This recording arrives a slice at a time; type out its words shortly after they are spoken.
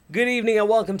Good evening and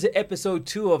welcome to episode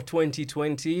 2 of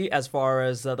 2020. As far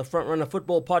as the Front Runner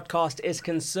Football Podcast is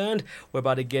concerned, we're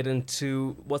about to get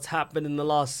into what's happened in the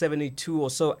last 72 or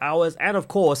so hours and, of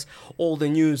course, all the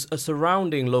news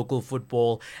surrounding local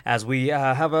football as we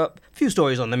have a few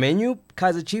stories on the menu.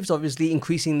 Kaizer Chiefs obviously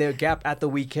increasing their gap at the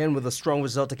weekend with a strong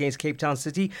result against Cape Town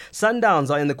City.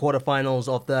 Sundowns are in the quarterfinals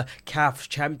of the CAF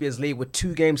Champions League with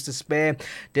 2 games to spare.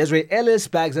 Desiree Ellis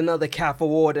bags another CAF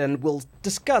award, and we'll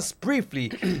discuss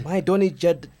briefly why Danny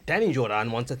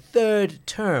Jordaan wants a 3rd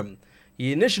term.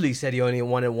 He initially said he only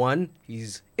wanted 1.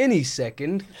 He's in his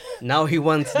 2nd. Now he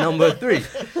wants number 3.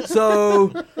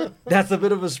 So that's a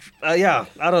bit of I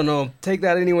don't know. Take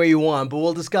that any way you want. But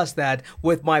we'll discuss that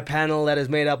with my panel that is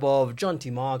made up of John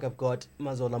T. Mark. I've got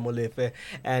Mazola Molefe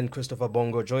and Christopher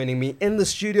Bongo joining me in the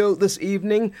studio this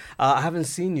evening. I haven't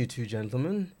seen you two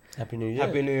gentlemen. Happy New Year.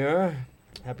 Happy New Year.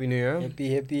 Happy New Year.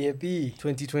 Happy.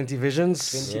 2020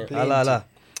 visions. 20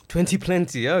 20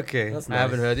 plenty, okay. That's I nice.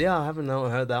 haven't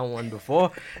heard that one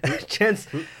before. Gents,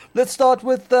 let's start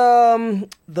with the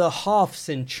half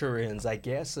centurions, I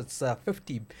guess. It's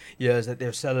 50 years that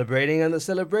they're celebrating, and the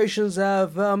celebrations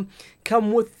have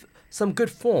come with some good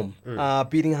form.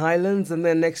 Beating Highlands, and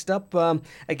then next up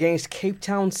against Cape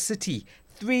Town City,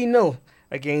 3-0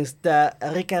 against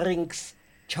Rickarinks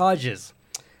Chargers.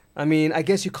 I mean, I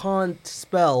guess you can't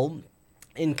spell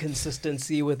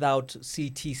inconsistency without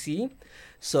CTC.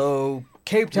 So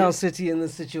Cape Town City in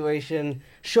this situation,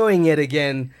 showing it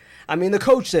again. I mean, the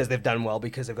coach says they've done well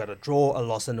because they've got a draw, a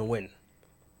loss, and a win.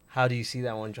 How do you see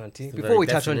that one, John T? Before we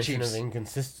touch on Chiefs. Of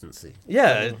inconsistency.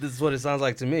 Yeah, this is what it sounds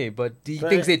like to me. But do you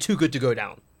think they're too good to go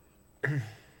down?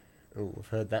 Oh, we've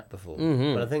heard that before.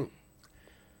 Mm-hmm. But I think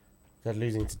that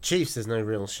losing to Chiefs, there's no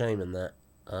real shame in that.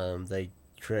 They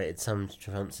created some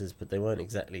chances, but they weren't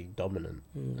exactly dominant.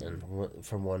 And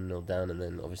from 1-0 down, and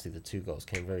then obviously the 2 goals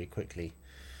came very quickly.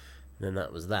 And then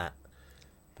that was that.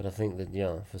 But I think that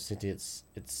for City, it's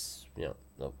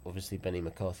obviously Benny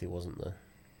McCarthy wasn't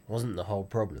the whole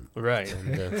problem, Right.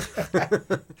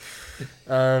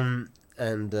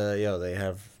 And they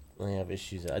have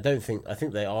issues. I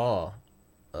think they are.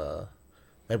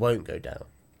 They won't go down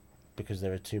because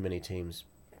there are too many teams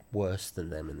worse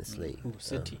than them in this league.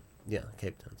 City.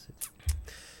 Cape Town City.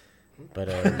 But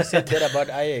We said that about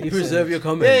Ajax. You reserve your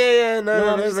comment.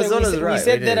 No, we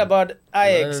said that about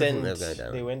Ajax and they'll go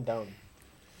down. they went down.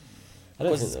 I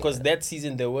don't think Because that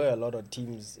season there were a lot of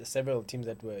teams, several teams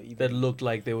that looked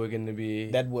like they were going to be...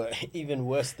 that were even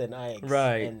worse than Ajax.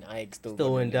 Right. And Ajax still Still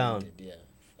got went down. eliminated,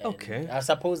 Yeah. And Okay. I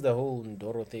suppose the whole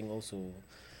Ndoro thing also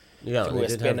threw they a did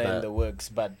have spanner in that. the works,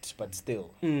 but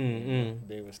still,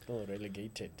 they were still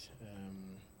relegated.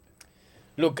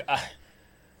 Look,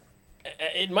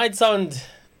 it might sound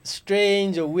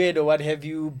strange or weird or what have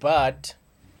you, but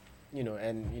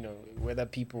whether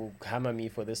people hammer me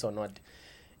for this or not,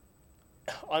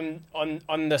 on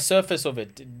the surface of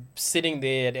it, sitting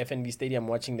there at FNB Stadium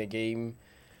watching the game,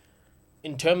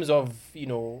 in terms of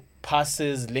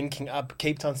passes linking up,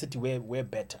 Cape Town City we're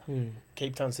better.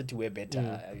 Cape Town City we're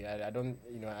better. I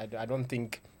don't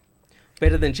think.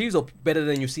 Better than Chiefs or better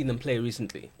than you've seen them play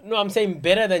recently? No, I'm saying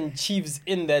better than Chiefs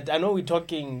in that. I know we're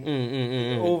talking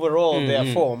overall their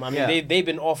form. I mean, they've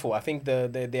been awful. I think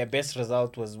their best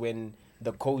result was when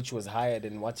the coach was hired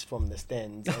and watched from the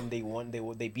stands and they won.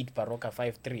 They beat Baroka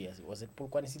 5-3. Was it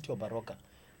Polokwane City or Baroka?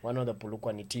 One of the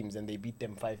Polokwane teams, and they beat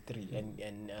them 5-3.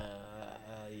 And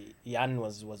Jan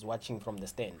was watching from the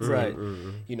stands. Right.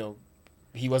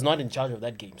 He was not in charge of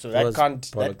that game, so It that was can't.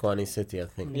 Polokwane City, I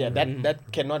think. Yeah,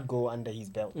 that cannot go under his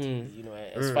belt.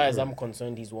 As far as I'm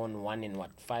concerned, he's won 1 in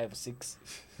 5 or 6.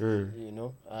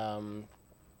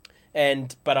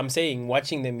 But I'm saying,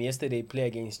 watching them yesterday play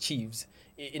against Chiefs,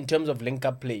 in terms of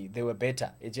link-up play, they were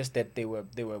better. It's just that they were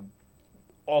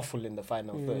awful in the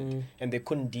final third, and they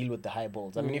couldn't deal with the high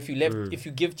balls. I mean, if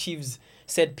you give Chiefs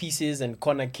set pieces and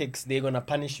corner kicks, they're gonna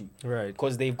punish you, Right?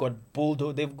 Because they've got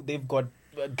they've got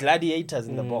gladiators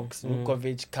in the box.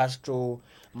 Vukovic, Castro,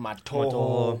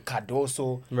 Matoho,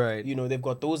 Cardoso. Right. They've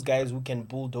got those guys who can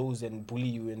bulldoze and bully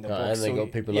you in the box. And they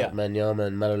got people like Manyama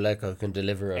and Maluleka who can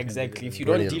deliver. Exactly. If you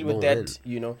don't deal with that,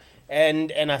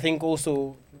 and I think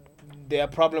also their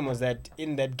problem was that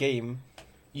in that game,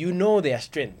 their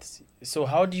strengths. So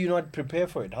how do you not prepare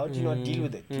for it? How do you not deal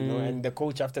with it? And the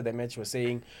coach after the match was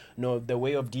saying, no, the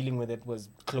way of dealing with it was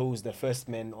close the first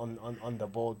man on the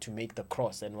ball to make the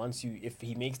cross. And if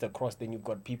he makes the cross, then you've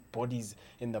got bodies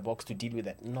in the box to deal with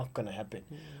that. Not gonna happen.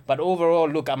 But overall,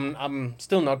 look, I'm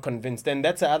still not convinced. And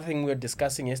that's the other thing we were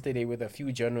discussing yesterday with a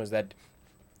few journalists, that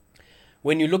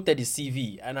when you looked at his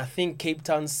CV, and I think Cape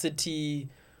Town City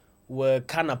were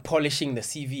kind of polishing the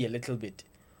CV a little bit.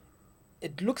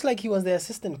 it looks like he was the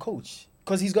assistant coach.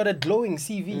 Because he's got a glowing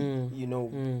CV,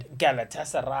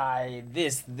 Galatasaray,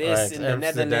 this Right, in the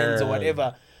Netherlands or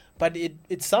whatever. But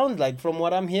it sounds like, from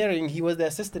what I'm hearing, he was the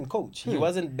assistant coach. He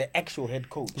wasn't the actual head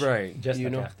coach. Right. Just You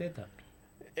like know. Arteta.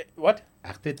 What?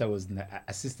 Arteta was an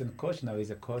assistant coach, now he's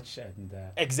a coach. And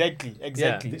Exactly.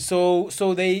 Yeah.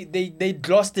 So they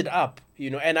glossed it up,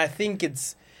 and I think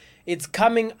it's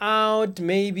coming out.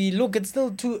 Maybe look, it's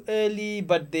still too early,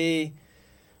 but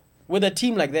with a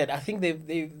team like that, I think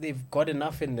they've got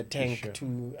enough in the tank Sure.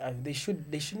 to they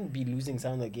shouldn't be losing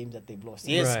some of the games that they've lost.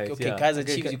 Yes, Right, okay, yeah. Kaiser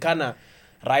Okay, Chiefs, you kinda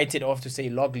write it off to say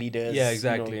log leaders. Yeah,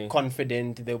 exactly.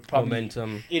 Confident, they'll probably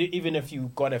Momentum. even if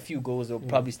you got a few goals, they'll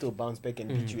probably still bounce back and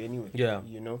beat you anyway. Yeah.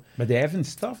 But they haven't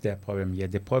solved their problem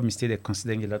yet. The problem is still they're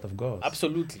considering a lot of goals.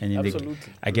 Absolutely, And in absolutely.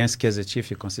 Against Kaiser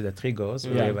Chiefs, you consider 3 goals.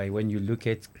 Yeah. Whereas when you look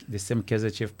at the same Kaiser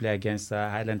Chiefs play against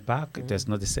Highland Park, there's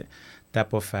not the same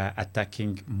type of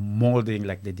attacking molding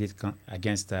like they did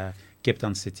against Cape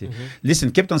Town City.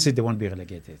 Listen, Cape Town City, they won't be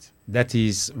relegated. That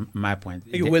is my point.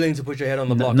 Are you willing to put your head on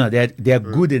the block? No, they are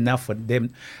good enough for them.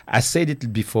 I said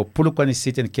it before. Polokwane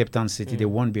City and Cape Town City, they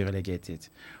won't be relegated.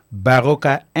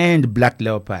 Baroka and Black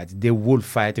Leopard, they will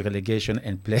fight relegation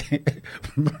and play.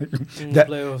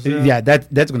 Playoffs,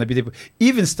 That's going to be the.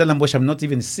 Even Stellenbosch, I'm not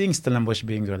even seeing Stellenbosch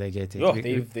being relegated. Oh,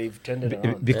 they've turned it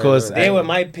around. Because They were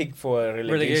my pick for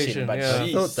relegation, but yeah. I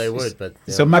jeez. thought they would, but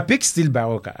So my pick's still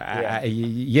Baroka. Yeah.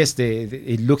 Yes,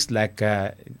 it looks like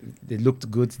they looked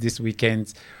good this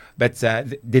weekend, but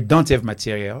they don't have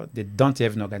material. They don't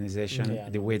have an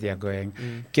organization the way they are going.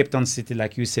 Cape Town City,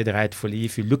 like you said rightfully,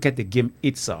 if you look at the game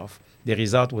itself, the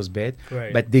result was bad.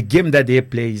 Right. But the game that they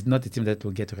play is not a team that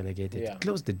will get relegated. Yeah.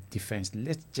 Close the defense.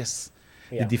 Let's just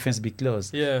Yeah. the defense be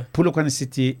close. Yeah. Polokwane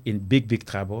City in big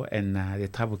trouble, and the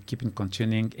trouble keeping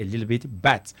continuing a little bit,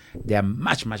 but they are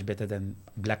much better than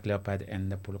Black Leopard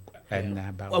and Baroka.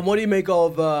 And what do you make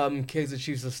of Kaiser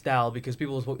Chiefs' style? Because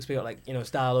people speak like,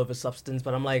 style over substance,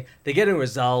 but I'm like, they're getting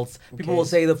results. People will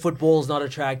say the football's not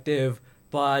attractive,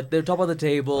 but they're top of the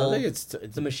table. I think it's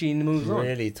the machine moves on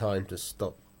really time to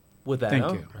stop with that. Thank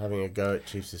huh? you. having a go at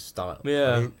Chiefs' style.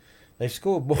 Yeah. I mean, they've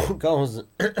scored more goals.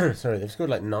 Sorry, they've scored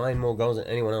like 9 more goals than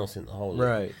anyone else in the whole league.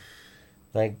 Right.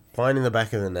 They finding the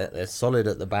back of the net. They're solid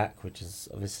at the back, which is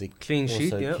obviously Clean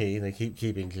sheet, also yeah. key. They keep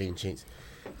keeping clean sheets.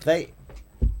 They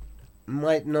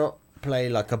might not play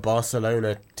like a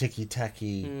Barcelona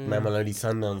ticky-tacky Mamelodi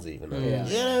Sundowns even.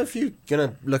 Yeah. If you're going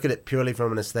to look at it purely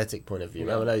from an aesthetic point of view,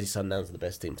 Mamelodi Sundowns are the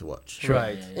best team to watch.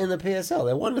 Right. In the PSL,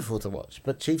 they're wonderful to watch.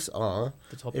 But Chiefs are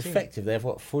The top team. effective. They have,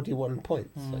 41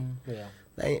 points? Yeah.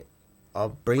 They are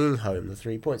bringing home the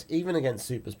 3 points. Even against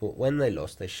Supersport, when they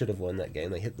lost, they should have won that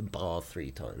game. They hit the bar 3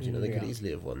 times. They could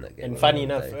easily have won that game. And on funny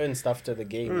one enough, day. Ernst, after the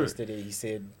game yesterday, he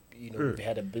said, we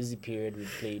had a busy period. We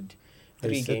played He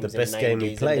 3 said games the best in 9 game he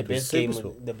days. played and the was best game,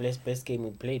 Supersport. the best game we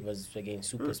played was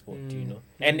against Supersport.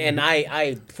 And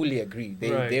I fully agree.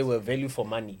 They were value for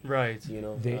money. Right.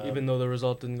 Even though the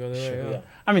result didn't go their way. Yeah.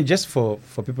 I mean, just for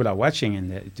people who are watching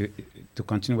and to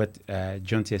continue what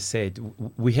John T. said,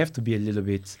 we have to be a little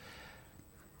bit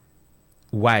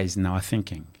wise in our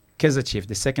thinking. Kaiser Chiefs,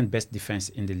 the second best defense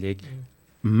in the league.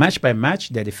 Match by match,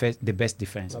 they're the best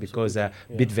defense because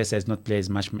Bidvest has not played as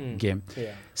much game.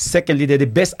 Yeah. Secondly, they're the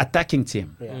best attacking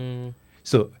team. Yeah.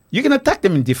 So you can attack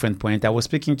them in different points. I was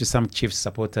speaking to some Chiefs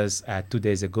supporters 2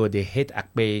 days ago. They hate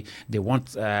Akpe. They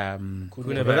want But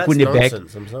Kunebek. that's Kunebek.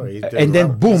 nonsense. I'm sorry. He's doing And then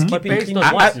well. boom. But based on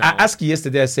I what now? asked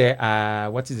yesterday, I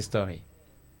said, what is the story?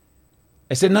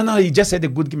 I said, no, he just had a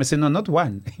good game. I said, no, not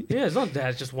one. Yeah, it's not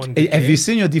that. It's just one Have game. you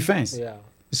seen your defense? Yeah.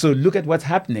 So look at what's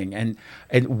happening, and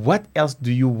what else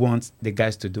do you want the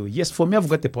guys to do? Yes, for me, I've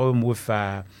got the problem with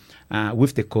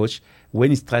the coach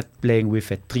when he starts playing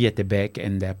with a 3 at the back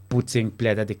and putting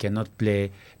players that they cannot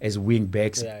play as wing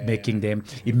backs, making them.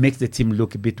 It makes the team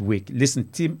look a bit weak. Listen,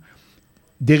 team,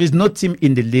 there is no team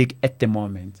in the league at the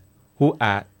moment who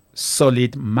are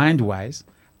solid mind-wise,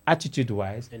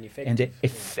 attitude-wise, and they're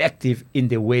effective in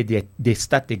the way they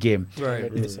start the game.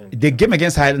 Right. 100%. The game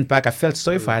against Highland Park, I felt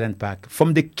sorry for Highland Park.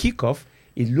 From the kickoff,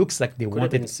 it looks like they have been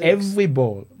wanted 6. every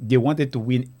ball. They wanted to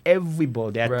win every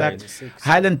ball. They Right. attacked. 6.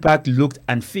 Highland Park looked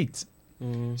unfit.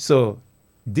 So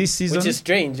this season... Which is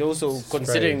strange, also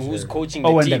considering Strange, who's yeah. coaching the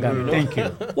Oh, team. Wondergan, thank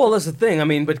you. Well, that's the thing. I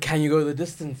mean, but can you go the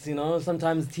distance?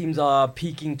 Sometimes teams are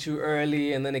peaking too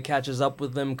early, and then it catches up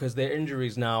with them because their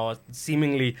injuries now are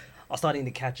starting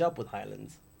to catch up with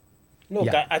Highlands. No,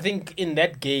 Yeah. I think in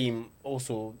that game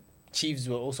also, Chiefs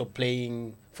were also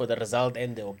playing for the result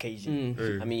and the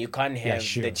occasion. I mean, you can't have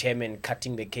sure. the chairman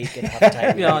cutting the cake at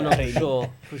halftime. Yeah, in no, training,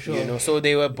 for sure. So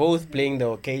they were both playing the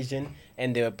occasion,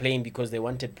 and they were playing because they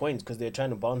wanted points, because they were trying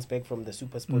to bounce back from the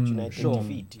Super Sport United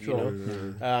defeat. You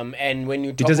know, and when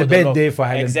you it was a bad day for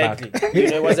Highland exactly, Park. you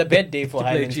know, it was a bad day for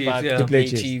Highland Chiefs, Park yeah. to play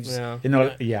Chiefs. Chiefs. Yeah. You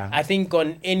know, I think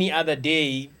on any other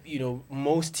day, you know,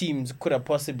 most teams could have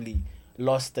possibly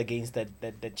lost against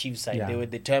that Chiefs side. Yeah. They were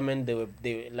determined. They were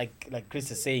like Chris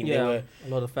is saying. Yeah, They were a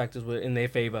lot of factors were in their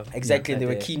favor. exactly. that They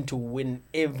were day. keen to win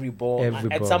every ball.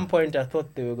 Every At ball. some point, I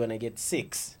thought they were gonna get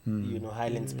 6. You know,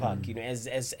 Highlands Park. You know,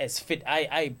 as fit.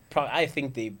 I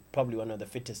think they probably one of the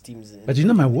fittest teams. But you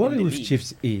know, my in worry the with league.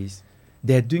 Chiefs is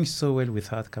they're doing so well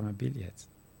without Kama Billiards.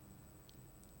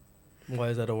 Why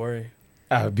is that a worry?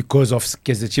 Because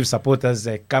the Chief supporters,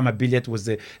 Kama Billiard was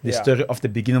the Yeah. story of the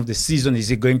beginning of the season. Is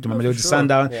he going to Mamelodi sure.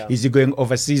 Sundown? Yeah. Is he going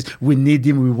overseas? We need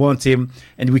him. We want him.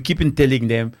 And we keep on telling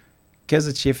them,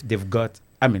 Kaizer Chief, they've got,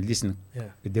 I mean, listen, Yeah.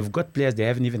 they've got players, they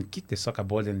haven't even kicked the soccer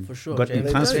ball and For sure, got James. in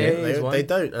They transfer. don't. He's one. They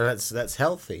don't, and that's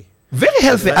healthy. Very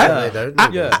healthy. The fact that they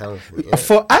don't, Yeah. it's healthy, yeah.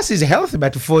 For us, it's healthy,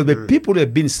 but for the people who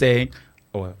have been saying,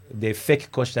 oh, the fake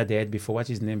coach that they had before, what's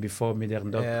his name before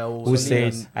Miderndorp, Yeah, who Solinas.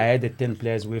 says, I had the 10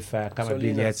 players with Kama Solinas,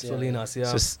 Billiards. yeah. Solinas, yeah.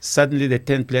 So suddenly the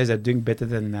 10 players are doing better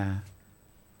than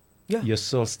Yeah. your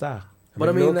sole star. But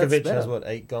I mean, that's Milkovic better. has what,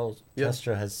 8 goals? Yeah.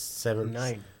 Castro has 7.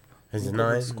 9. Has Milkovic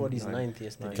 9? scored his 9th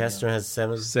yesterday. Castro has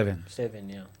 7. 7. 7.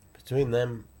 Yeah. Between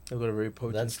them, They've got a very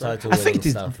potent that's striker. title I think winning it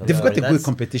is, stuff. they've I got mean, a good that's-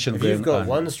 competition If going you've got on.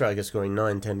 one striker scoring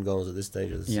 9-10 goals at this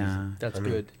stage of the season, Yeah. That's I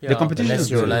mean, good. The competition unless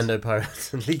is you're good. Orlando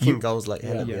Pirates and leaking goals like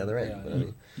hell Yeah. at the Yeah. other end. Yeah. But I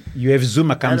mean, You have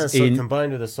Zuma and comes in.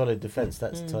 combined with a solid defense,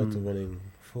 that's title winning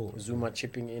force. Zuma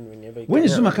chipping in whenever. he When can.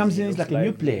 Zuma He comes in, looks it's like a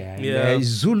new lively. player. And, Yeah.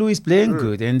 Zulu is playing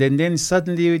good. And then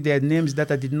suddenly there are names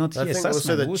that I did not I hear. think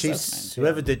also Sussman, the who's Chiefs, Sussman?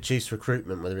 whoever did Chiefs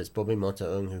recruitment, whether it's Bobby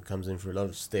Motaung who comes in for a lot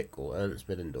of stick or Ernst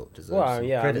Middendorf, deserves Well, some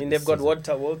yeah. I credit mean, this they've got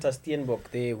season. Walter Steenbok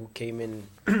there, who came in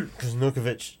Because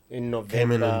Nukovic in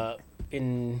Came in November.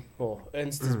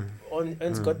 Ernst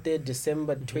Ernst got there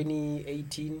December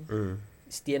 2018.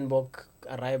 Steenbok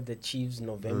arrived at Chiefs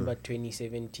November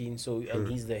 2017. So and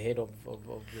he's the head of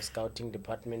the scouting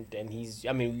department, and he's,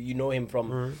 I mean, you know him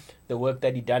from the work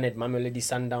that he done at Mamelodi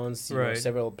Sundowns. You know, Right.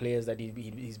 several players that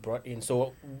he's brought in.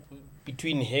 So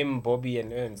between him, Bobby,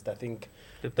 and Ernst, I think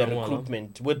They've the done well, huh?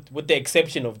 recruitment, with the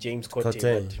exception of James Cote. Cote,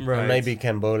 but- Right. and maybe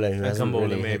Kambole, who hasn't Kambole,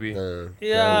 really maybe. hit the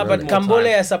Yeah, ground but running. Kambole,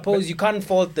 time. I suppose you can't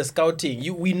fault the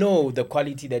scouting. We know the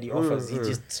quality that he offers. He's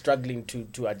just struggling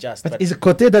to adjust. But is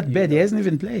Cote that bad? He hasn't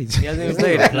even played. He hasn't even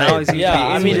played. Now he's yeah,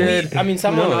 I mean, injured.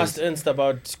 someone Who knows? asked Ernst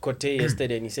about Cote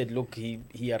yesterday, and he said, "Look, he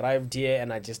arrived here,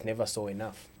 and I just never saw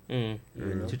enough Mm.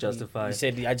 know? To justify. He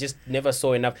said, "I just never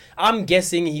saw enough." I'm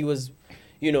guessing he was,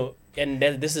 you know, and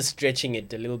this is stretching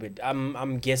it a little bit.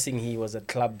 I'm guessing he was a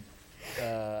club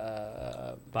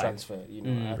transfer. You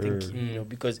know, I think you know,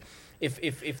 because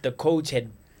if the coach had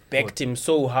backed him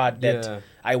so hard that Yeah.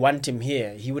 I want him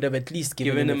here, he would have at least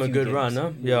Giving him a few good games, run,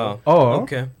 huh? you Yeah. know? Or,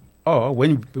 Okay. or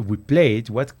when we played,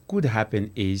 what could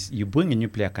happen is you bring a new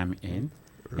player coming in,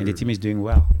 and the team is doing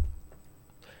well.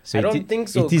 So I it don't i- think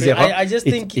so. it is Chris. a ro- I just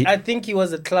it- think it- I think he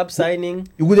was a club signing.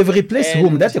 You would have replaced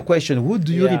whom? And- That's the question. Who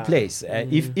do you Yeah. replace?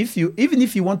 If you even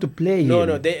if you want to play No,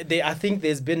 him, no. I think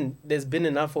there's been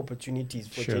enough opportunities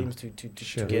for Sure. James to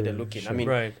Sure. get a look in. I Sure. mean,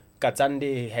 Right.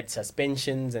 Katsande had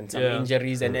suspensions and some Yeah.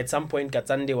 injuries, and at some point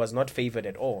Katsande was not favored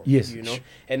at all. Yes. you know.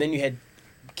 And then you had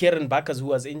Kieran Bakkers, who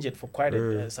was injured for quite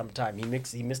some time. He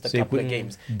missed a So you couple put- of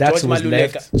games. Dax was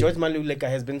left. George Maluleka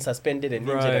has been suspended and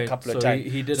injured a Right. couple So of times.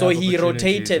 he did so have he opportunities,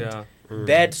 rotated yeah.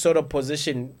 that sort of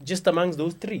position just amongst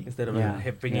those three. Instead of Yeah.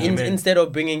 bringing him in. Instead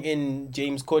of bringing in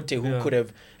James Cote, who Yeah. could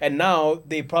have, and now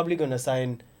they're probably gonna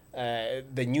sign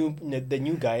the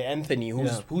new guy Anthony,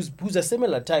 who's a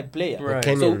similar type player. Right.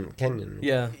 Kenyan.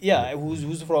 Yeah. Yeah,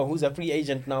 who's a free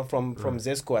agent now from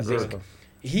Zesco, I think. Zesco.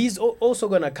 He's also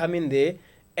gonna come in there,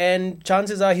 and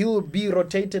chances are he'll be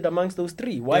rotated amongst those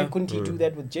three. Why Yeah. couldn't he do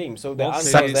that with James? So the Okay.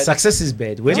 answer is that success is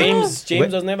bad. When James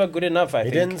when- was never good enough. I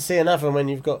He think. didn't see enough, and when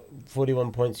you've got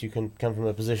 41 points, you can come from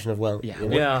a position of wealth. Yeah. you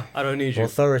know? Yeah. I don't need you.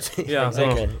 Authority. Yeah.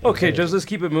 exactly. Okay, just let's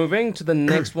keep it moving to the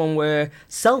next one where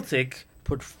Celtic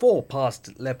put 4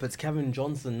 past Leopards. Kevin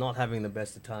Johnson not having the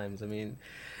best of times. I mean,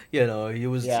 you know, he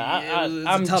was. Yeah, it was a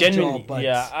I'm tough genuinely. job, but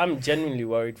Yeah, I'm genuinely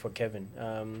worried for Kevin.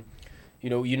 You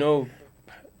know,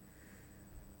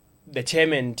 the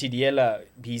chairman Tidiela,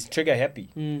 he's trigger happy.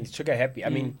 He's trigger happy. I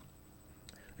mean,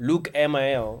 Luke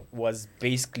Emael was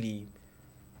basically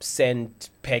sent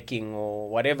packing or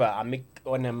whatever,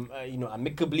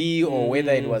 amicably, or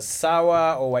whether it was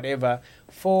sour or whatever,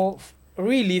 for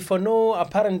really for no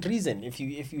apparent reason. If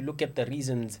you look at the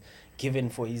reasons given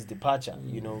for his departure,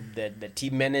 you know, that the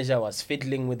team manager was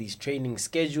fiddling with his training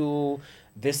schedule,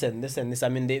 this and this and this. I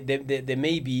mean, there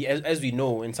may be, as we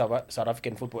know in South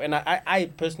African football, and I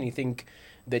personally think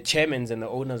the chairmen and the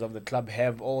owners of the club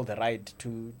have all the right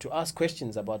to ask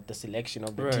questions about the selection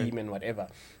of the team and whatever,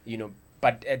 you know.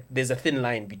 But there's a thin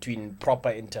line between proper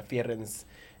interference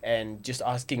and just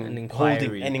asking and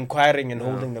inquiring and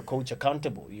holding the coach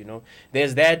accountable. You know,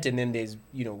 there's that, and then there's,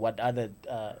 you know, what other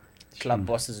club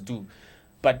bosses do.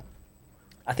 But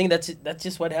I think that's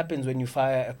just what happens when you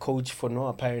fire a coach for no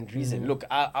apparent reason. Look,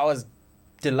 I was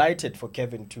delighted for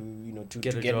Kevin to, you know, to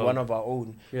get one of our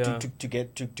own to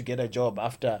get a job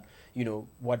after, you know,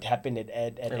 what happened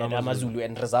at Amazulu,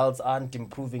 and results aren't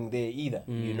improving there either.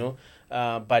 You know,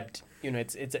 but you know,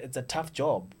 it's a tough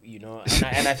job, you know,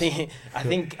 and I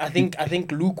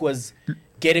think Luke was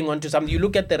getting onto something. You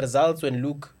look at the results when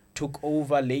Luke took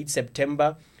over late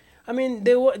September. I mean,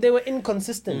 they were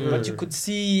inconsistent, but you could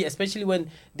see, especially when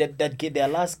their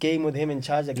last game with him in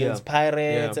charge against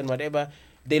Pirates and whatever.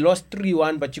 They lost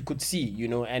 3-1, but you could see, you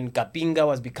know, and Kapinga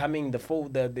was becoming the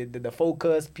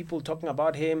focus. People talking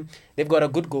about him. They've got a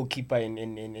good goalkeeper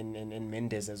in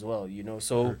Mendes as well, you know.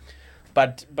 So,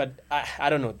 but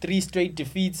I don't know. 3 straight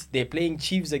defeats. They're playing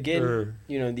Chiefs again.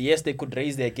 You know, yes, they could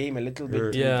raise their game a little bit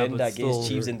to defend against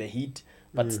Chiefs in the heat,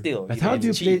 but still. But how do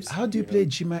you play? How do you play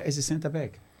Jima as a centre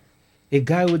back? A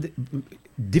guy with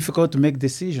difficult to make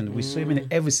decisions. We saw him in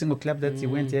every single club that he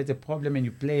went. He had a problem, and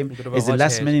you play him as the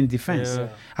last man in defense. Yeah.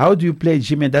 How do you play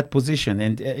Jim in that position?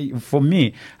 And for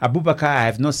me, Abubakar, I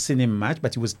have not seen him much,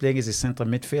 but he was playing as a central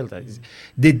midfielder.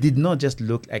 They did not just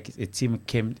look like a team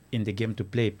came in the game to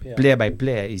play player by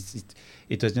player.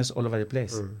 It was just all over the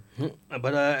place.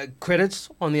 But credits,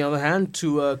 on the other hand,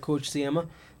 to Coach Siema.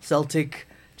 Celtic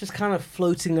just kind of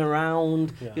floating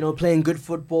around, you know, playing good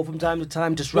football from time to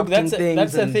time, disrupting things.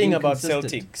 That's the thing about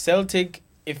Celtic. Celtic,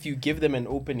 if you give them an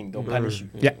opening, they'll punish you.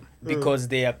 Yeah. Because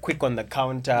they are quick on the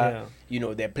counter. Yeah. You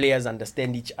know, their players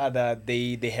understand each other.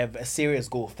 They have a serious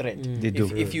goal threat. They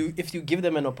do. If you give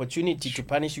them an opportunity to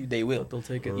punish you, they will. They'll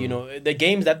take it. You know, the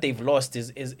games that they've lost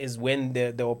is when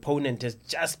the opponent has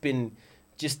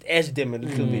just edged them a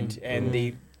little bit, and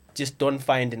they just don't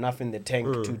find enough in the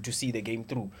tank to see the game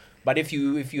through. But if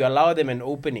you allow them an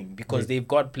opening, because they've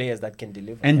got players that can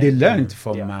deliver, and they learned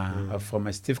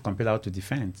from Steve Campbell how to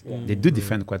defend. They do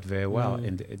defend quite very well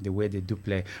in the way they do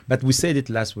play. But we said it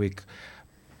last week.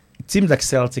 Teams like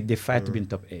Celtic, they fight to be in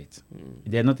top 8.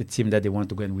 They're not a team that they want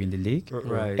to go and win the league,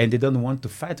 and they don't want to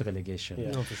fight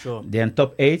relegation. No, for sure. They're in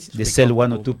top 8. They sell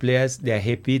 1 or 2 players. They're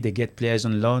happy. They get players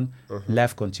on loan.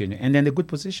 Life continue, and they're in a good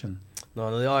position.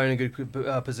 No, they are in a good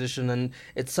position, and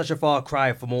it's such a far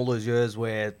cry from all those years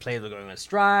where players were going on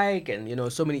strike, and, you know,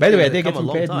 so many. By the way, they get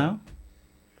paid now.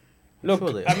 Look,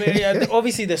 surely. I mean,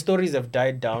 obviously the stories have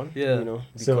died down. Yeah. You know,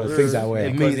 so things are way.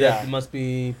 It means that it must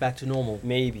be back to normal.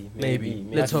 Maybe.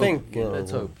 Let's hope.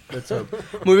 Let's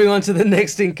hope. Moving on to the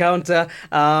next encounter.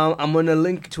 I'm going to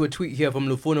link to a tweet here from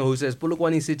Lufuno who says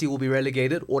Polokwane City will be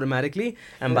relegated automatically,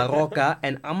 and Baroka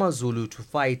and Amazulu to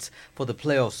fight for the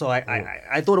playoffs. So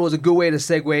I thought it was a good way to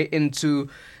segue into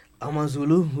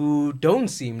Amazulu, who don't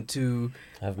seem to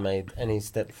have made any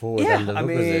step forward.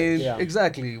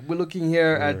 Exactly. We're looking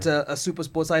here at a Super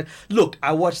Sports side. Look,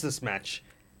 I watched this match.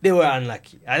 They were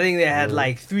unlucky. I think they had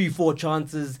like 3-4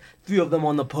 chances, 3 of them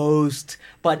on the post.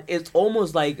 But it's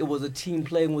almost like it was a team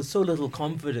playing with so little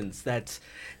confidence that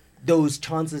those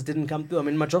chances didn't come through. I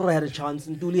mean, Majoro had a chance,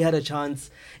 and Dooley had a chance.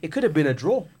 It could have been a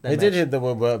draw. They did hit the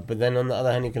work, but then on the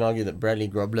other hand, you can argue that Bradley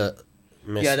Grobler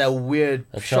missed that weird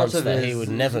chance that he would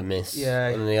never miss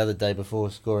on the other day before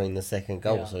scoring the second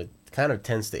goal. So it kind of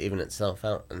tends to even itself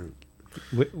out, and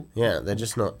they're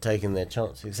just not taking their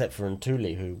chance, except for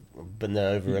Ntuli, but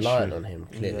they're over reliant on him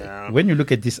clearly. When you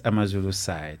look at this Amazulu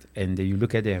side and you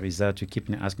look at their result, you keep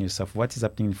asking yourself, what is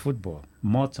happening in football?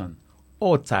 Morton,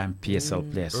 all-time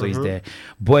PSL player. So he's the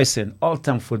Boysen,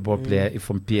 all-time football player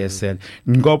from PSL.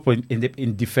 Ngopo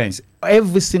in defense.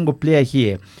 Every single player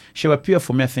here. Shewapia,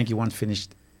 for me, I think he won't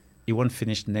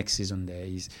finish next season there.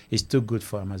 He's too good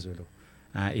for Amazulu.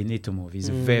 He need to move. He's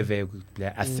a very, very good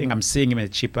player. I think I'm seeing him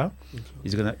at cheaper.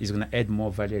 He's gonna add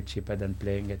more value at cheaper than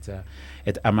playing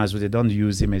at Amazulu. They don't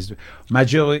use him as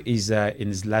Majoro is in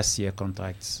his last year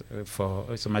contracts so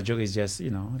Majoro is just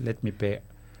let me pay.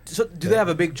 So do they have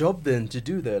a big job then to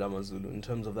do there at Amazulu in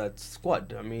terms of that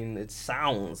squad? I mean, it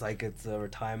sounds like it's a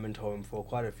retirement home for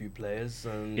quite a few players.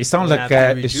 And it sounds like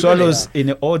the Swallows in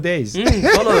the old days.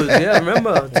 Swallows,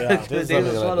 remember? The days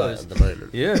of Swallows. At the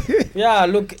moment. Yeah,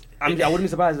 look, I wouldn't be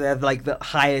surprised they have like the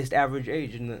highest average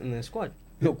age in the squad.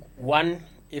 Look,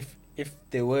 if if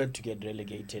they were to get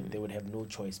relegated, they would have no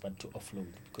choice but to offload.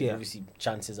 Because obviously,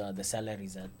 chances are the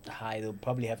salaries are high. They'll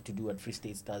probably have to do what Free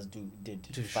State Stars did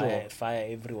to fire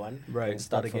everyone, right? And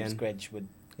start again from scratch with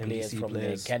MDC players from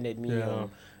the academy or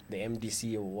the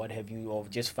MDC or what have you, or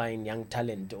just find young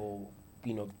talent or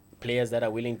players that are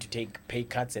willing to take pay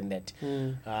cuts and that.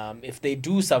 If they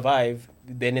do survive,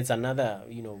 then it's another.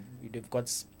 They've got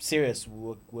serious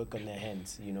work on their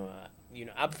hands.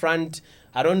 Up front,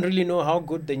 I don't really know how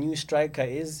good the new striker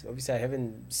is. Obviously, I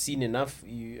haven't seen enough.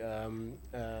 And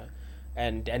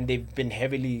they've been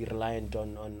heavily reliant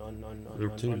on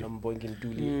Mboingi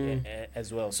Ntuli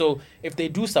as well. So if they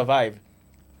do survive,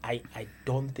 I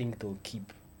don't think they'll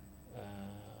keep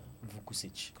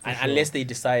Vukusic unless they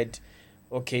decide,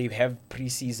 okay, have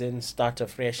pre-season, start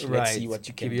afresh, let's see what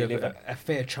you can deliver. A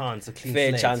fair chance, a clean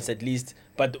fair slate. chance at least.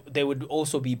 But they would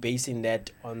also be basing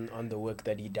that on the work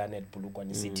that he done at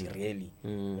Polokwane City, really.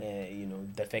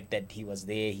 The fact that he was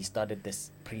there, he started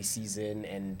this pre-season,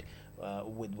 and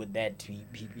with that,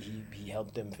 he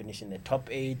helped them finish in the top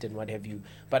 8 and what have you.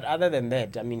 But other than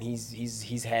that, I mean,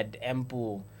 he's had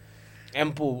ample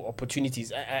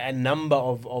opportunities, a number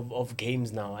of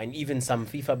games now, and even some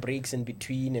FIFA breaks in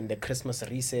between and the Christmas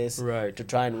recess to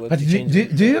try and work. But do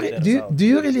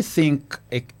you really think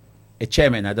a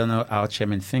chairman, I don't know how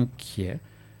chairman think here,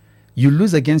 you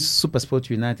lose against SuperSport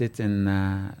United,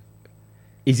 and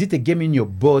is it a game in your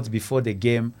boards before the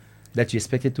game that you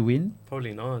expected to win?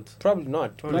 Probably not. Probably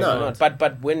not.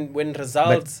 But when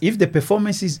results, but if the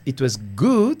performances, it was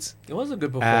good. It was a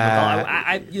good performance.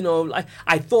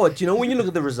 I thought, when you look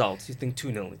at the results, you think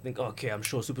 2-0. You think, okay, I'm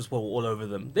sure SuperSport were all over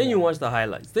them. Then you watch the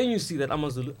highlights. Then you see that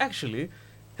Amazulu actually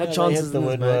had chances in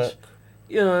this match.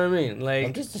 You know what I mean?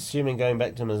 I'm just assuming, going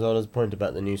back to Mazola's point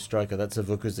about the new striker, that's a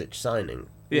Vukusic signing.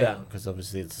 Yeah. Because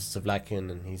obviously it's a Slovakian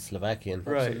and he's Slovakian.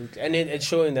 Right. And it's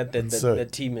showing that the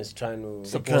team is trying to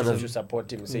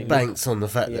support him. Banks on the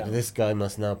fact that this guy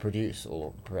must now produce,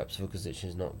 or perhaps Vukusic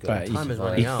is not good. Time is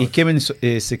running out. He came in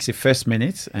 61st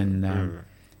minute, and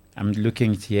I'm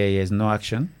looking at here, he has no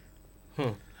action.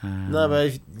 No,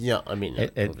 but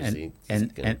obviously,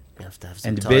 you have to have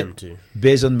some time to.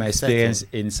 Based on my experience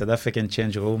in South African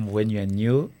change room, when you are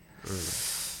new,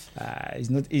 it's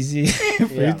not easy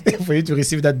for you to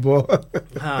receive that ball.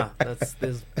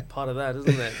 There's part of that,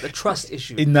 isn't it? The trust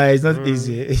issue. No, it's not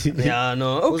easy. Yeah,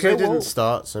 no. Okay, he didn't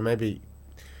start, so maybe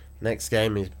next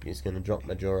game he's going to drop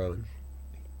Majoro and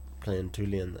play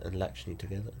Ntuli and Lakshmi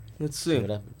together. Let's see. What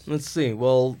happens. Let's see.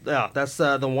 Well, that's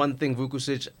the one thing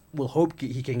Vukusic will hope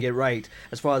he can get right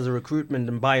as far as the recruitment,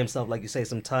 and buy himself, like you say,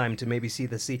 some time to maybe see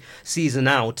the season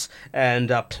out and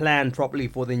plan properly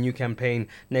for the new campaign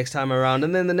next time around.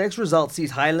 And then the next result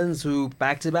sees Highlands, who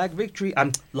back-to-back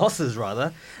losses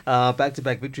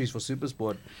victories for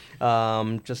SuperSport,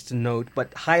 just to note.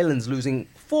 But Highlands losing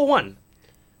 4-1.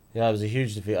 Yeah, it was a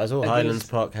huge defeat. I saw Highlands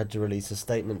Park had to release a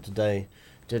statement today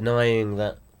denying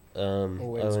that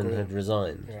Owen had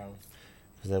resigned. Yeah.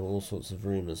 Because there were all sorts of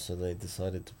rumours, so they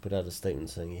decided to put out a statement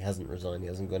saying he hasn't resigned, he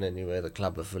hasn't gone anywhere, the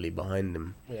club are fully behind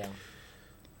him. Yeah.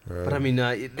 But I mean,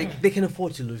 they can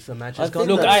afford to lose some matches.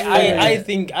 I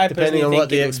think depending on what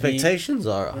the expectations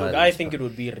are. I think it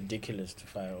would be ridiculous to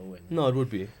fire Owen. No, it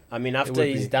would be. I mean, after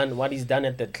he's done what he's done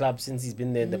at the club since he's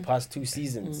been there the past 2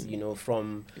 seasons,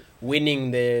 from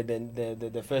winning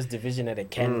the first division at a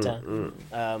canter,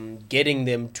 getting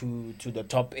them to the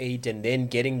top 8, and then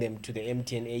getting them to the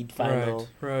MTN 8 final.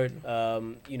 Right.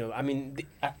 I mean,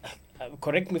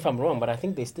 correct me if I'm wrong, but I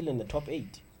think they're still in the top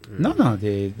 8. No,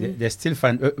 they're still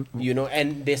fine.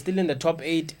 And they're still in the top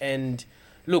 8. And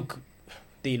look,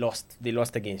 they lost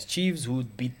against Chiefs, who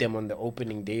beat them on the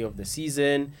opening day of the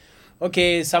season.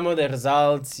 Okay, some of the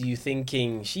results, you're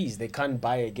thinking, geez, they can't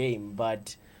buy a game,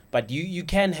 but you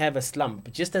can have a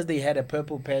slump. Just as they had a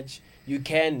purple patch, you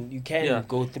can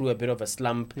go through a bit of a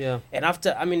slump. Yeah. And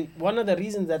after, I mean, one of the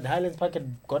reasons that Highlands Park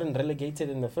had gotten relegated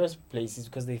in the first place is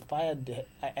because they fired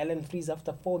Alan Fries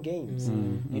after 4 games.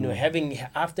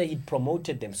 After he'd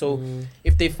promoted them. So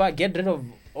if they get rid of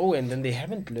Owen, then they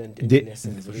haven't learned any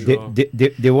lessons.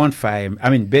 They won't fire him.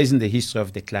 I mean, based on the history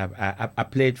of the club, I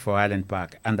played for Highland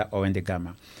Park under Owen de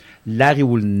Gama. Larry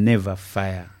will never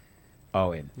fire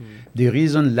Owen. The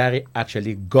reason Larry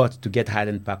actually got to get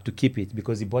Highland Park to keep it,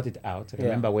 because he bought it out.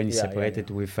 Remember when he separated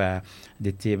with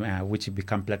the team, which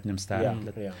became Platinum Star.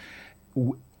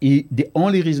 The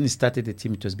only reason he started the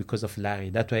team, it was because of Larry.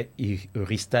 That's why he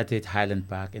restarted Highland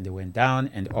Park, and they went down.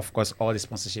 And of course, all the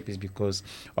sponsorship is because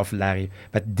of Larry.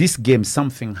 But this game,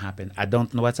 something happened. I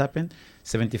don't know what's happened.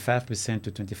 75%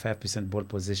 to 25% ball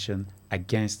possession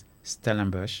against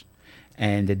Stellenbosch.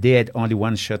 And they had only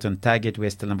 1 shot on target, where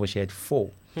Stellenbosch had 4.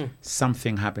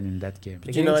 something happened in that game.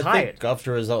 They're You know, getting I tired. think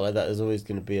after a result like that, there's always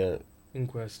going to be a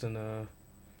Inquest and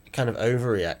kind of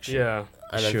overreaction. yeah.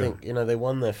 And Sure. I think, you know, they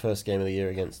won their first game of the year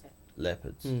against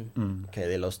Leopards. Mm. Okay,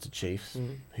 they lost to Chiefs,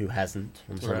 Mm. who hasn't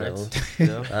on some Right. level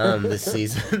Yeah. this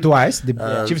season. Twice,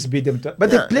 the Chiefs beat them, but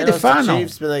they played the lost to final.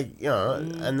 Chiefs, but they, you know,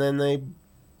 and then they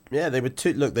were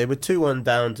 2-1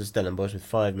 down to Stellenbosch with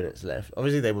 5 minutes left.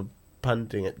 Obviously, they were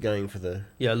punting it, going for the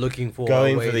Looking for a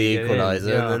way the to get in. equaliser,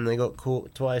 Yeah. and then they got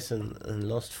caught twice and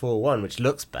lost 4-1, which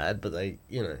looks bad, but they,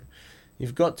 you know,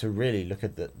 you've got to really look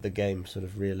at the game sort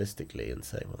of realistically and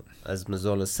say, well, as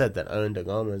Mazzola said, that Owen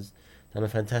Dagama's done a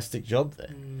fantastic job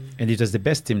there. And it was the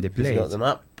best team they He's played. got them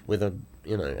up with a,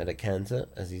 you know, at a canter,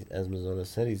 as Mazzola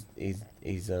said.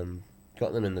 He's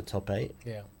got them in the top 8.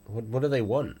 Yeah. What do they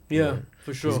want? you Yeah, know?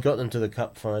 for sure. He's got them to the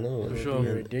cup final. For and, sure. you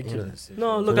know, Ridiculous.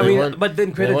 No, So look, they I mean, want- but then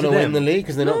They credit want to to them. win the league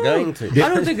because they're not No. going to. I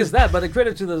don't think it's that, but the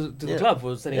credit to the Yeah. club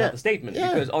for setting Yeah. out the statement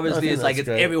Yeah. because No, I obviously think it's like that's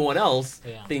it's great. everyone else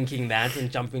Yeah. thinking that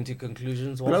and jumping to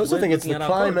conclusions. But I whilst also we're think it's looking the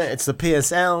at our coach. climate, it's the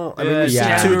PSL. I mean, Yeah, you see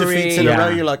yeah. 2 defeats in a row,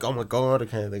 Yeah. you're like, oh my god,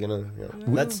 okay, they're gonna. You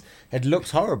know, it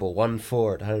looks horrible.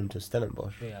 1-4 at home to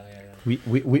Stellenbosch. Yeah. We I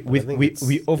think overthink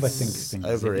it's things.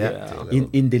 overreacting. Yeah. a little.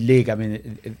 In the league, I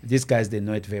mean, these guys, they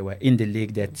know it very well. In the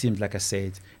league, there are teams, like I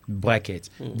said, bracket.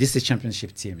 This is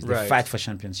championship teams. They Right. fight for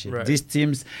championship. Right. These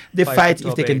teams, they Fight fight for if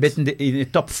top they can 8. bet in the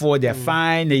top 4, they're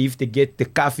fine. If they get the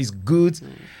calf is good.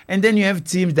 And then you have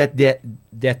teams that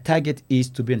their target is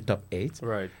to be in top 8.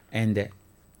 Right. And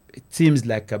teams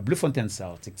like Bluefontaine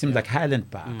Celtic, teams like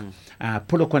Highland Park,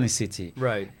 Polokwane City,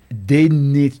 Right. they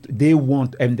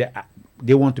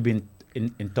want to be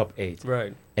in top 8.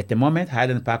 Right. At the moment,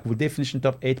 Highland Park, will they finish in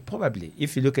top 8? Probably.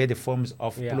 If you look at the forms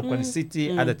of Yeah. Polokwane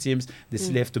City, other teams, they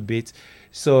still have to beat.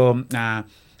 So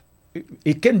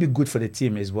it can be good for the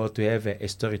team as well to have a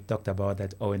story talked about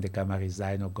that Owen Dagama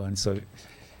resigned or gone. So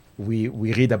we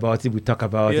read about it, we talk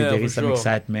about Yeah, it, there for is some sure.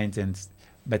 excitement.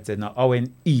 But no,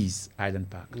 Owen is Highland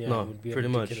Park. Yeah, No, it would be pretty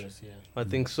much. ridiculous, Yeah. I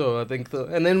think so.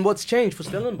 And then what's changed for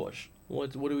Stellenbosch?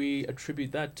 What do we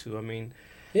attribute that to? I mean,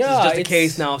 this is just a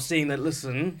case now of seeing that.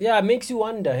 Listen, Yeah, it makes you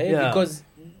wonder, hey, Yeah. because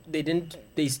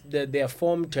their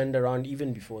form turned around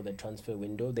even before the transfer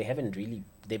window. They haven't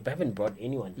brought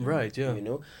anyone in, Right, yeah. You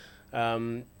know,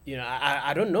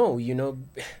 I don't know. You know,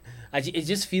 it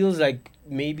just feels like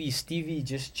maybe Stevie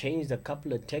just changed a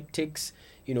couple of tactics.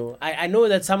 You know, I know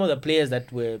that some of the players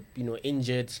that were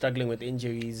injured, struggling with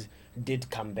injuries, did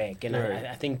come back, and Right.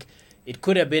 I think it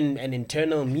could have been an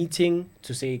internal meeting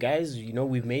to say, guys,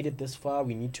 we've made it this far.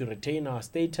 We need to retain our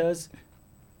status.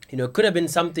 It could have been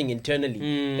something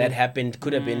internally that happened.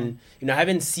 Could have been, I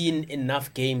haven't seen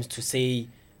enough games to say,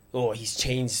 oh, he's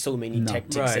changed so many No.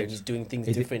 tactics Right. and he's doing things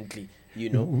It- differently.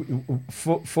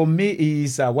 For me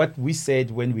is what we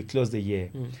said when we closed the year.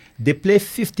 They play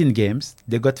 15 games,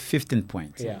 they got 15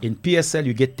 points. Yeah. In PSL,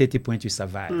 you get 30 points, you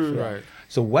survive. right.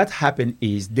 So what happened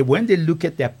is when they look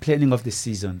at their planning of the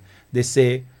season, they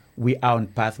say we are on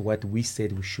path what we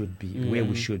said we should be, where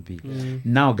we should be.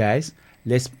 Now, guys,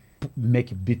 let's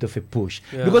make a bit of a push,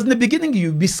 Yeah. because in the beginning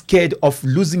you'll be scared of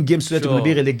losing games so that you're going to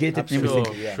be Sure. relegated and Absolutely,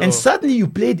 everything. yeah. And suddenly you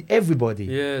played everybody.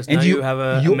 Yes, and now you have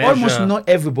a you almost measure. know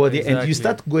everybody, and Exactly. you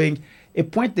start going. A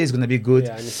point there is going to be good.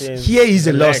 Yeah, and it says Here is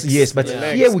a relax, loss, yes, but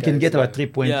relax, here we can guys, get our yeah. 3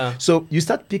 points. Yeah. So you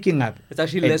start picking up. It's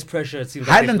actually And less pressure. It seems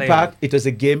like Highland they play Park, with. it was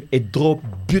a game, a draw,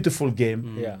 beautiful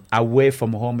game. Yeah. Away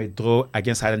from home, a draw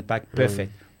against Highland Park,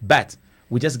 perfect. But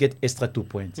we just get extra 2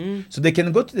 points. So they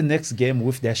can go to the next game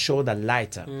with their shoulder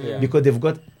lighter, Yeah. because they've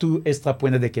got 2 extra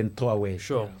points that they can throw away.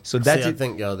 Sure. So that's I it.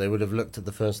 think they would have looked at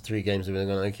the first 3 games and been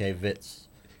going, okay, Wits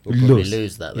will probably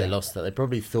lose that. They Yeah. lost that. They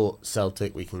probably thought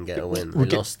Celtic, we can get a win. We They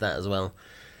can- lost that as well.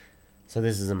 So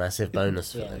this is a massive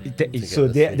bonus for Yeah. them. They- to get So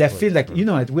the they 3 feel like, points. you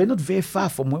know what, we're not very far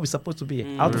from where we're supposed to be.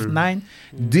 Out of 9,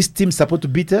 this team's supposed to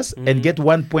beat us and get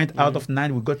 1 point out of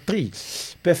 9. We got 3.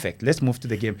 Perfect. Let's move to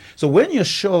the game. So when your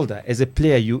shoulder, as a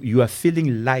player, you are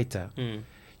feeling lighter,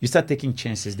 you start taking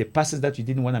chances. The passes that you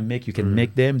didn't want to make, you can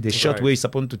make them. The shot Right. where you're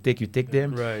supposed to take, you take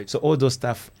them. Right. So all those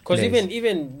stuff. Because plays.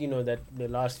 even that the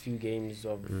last few games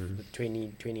of the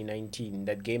 2019,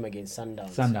 that game against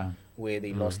Sundown. where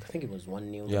they lost, I think it was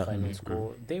 1-0 Yeah. the final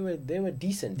score. They were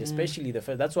decent, especially the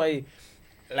first. That's why,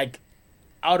 like,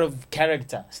 out of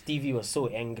character, Stevie was so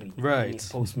angry in Right. his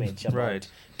post-match about Right.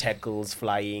 tackles,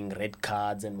 flying, red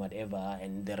cards, and whatever,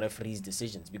 and the referee's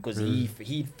decisions, because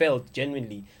he felt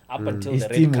genuinely up until His the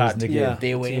team red was card, in the game.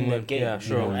 they were in the Teamwork, game. yeah, you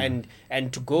sure. know,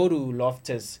 and to go to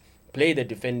Loftus, play the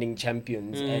defending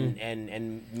champions, and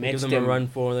match Give them them a run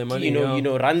for their money.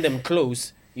 run them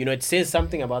close. It says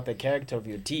something about the character of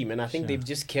your team, and I think they've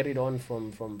just carried on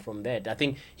from that. I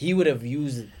think he would have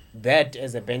used that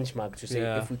as a benchmark to say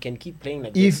if we can keep playing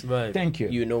like If this, thank you.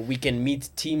 you know, we can meet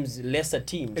lesser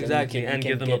teams, Exactly, and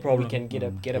give them a problem. We can get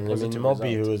a positive Mobby,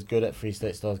 result. who was good at Free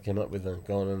State Stars, came up with a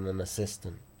goal and an assist.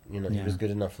 And, you know, he Yeah. was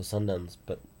good enough for Sundowns,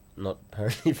 but not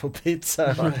apparently for Pizza.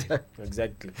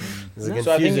 Exactly. It's a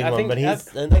So I confusing think- I one, think but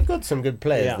that- and they've got some good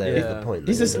players Yeah. there. Is Yeah. the point.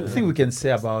 This is you know. something we can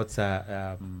say about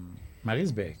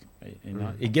Marisbeck. You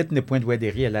know, it getting the point where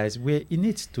they realize he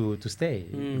needs to stay,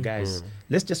 guys.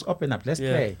 Let's just open up. Let's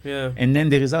play, and then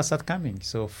the results start coming.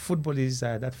 So football is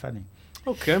that funny.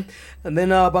 Okay. And then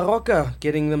Baroka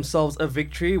getting themselves a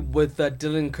victory with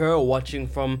Dylan Kerr watching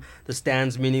from the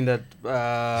stands, meaning that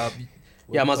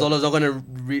Mazolo's not going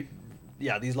to...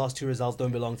 these last two results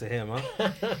don't belong to him, huh?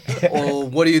 Or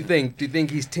what do you think? Do you think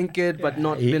he's tinkered but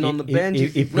not been on the bench?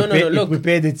 No, look,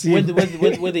 prepare the team.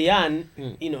 with Jan,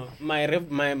 you know,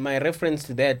 my reference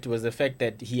to that was the fact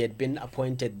that he had been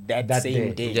appointed that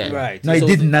same day. Yeah. Right. No, he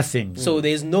did nothing. So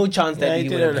there's no chance that he he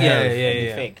would have didn't had have- an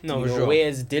effect. No, you for know, sure.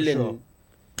 Whereas Dylan, Sure.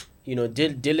 you know,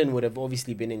 Dylan would have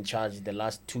obviously been in charge the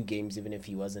last two games, even if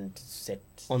he wasn't sitting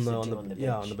on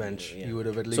the bench. you know, He would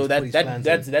have at least So put his plans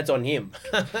in. that's on him.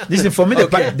 Listen, for me,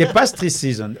 the past 3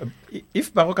 seasons,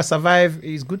 if Baroka survive,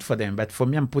 it's good for them. But for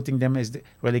me, I'm putting them as the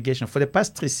relegation. For the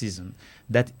past 3 seasons,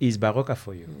 that is Baroka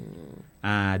for you.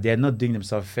 They are not doing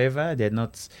themselves a favor. They're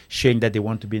not showing that they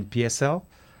want to be in PSL.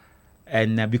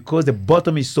 And because the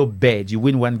bottom is so bad, you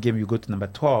win one game, you go to number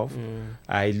 12.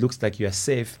 It looks like you are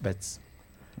safe, but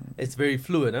It's very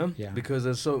fluid, huh? Yeah. Because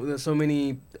there's so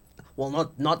many, well,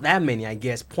 not that many, I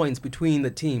guess, points between the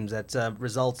teams that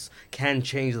results can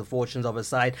change the fortunes of a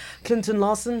side. Clinton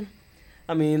Larson,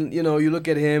 I mean, you know, you look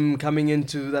at him coming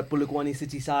into that Polokwane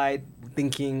City side,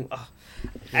 thinking,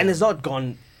 and it's not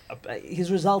gone. His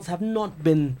results have not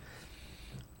been.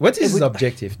 what is his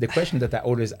objective? The question that I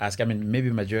always ask. I mean,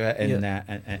 maybe Majora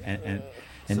and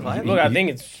Survival? Look, I think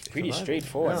it's pretty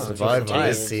straightforward. Yeah. Survive Survive.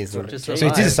 this season. Just so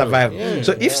it is a survival.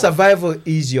 So if survival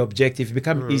is your objective, it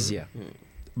becomes easier.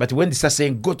 But when they start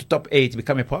saying go to top 8, it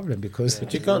become a problem because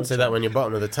But you can't say that when you're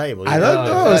bottom of the table. I you don't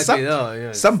know. know. Exactly, no, yeah,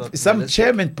 it's not Some realistic.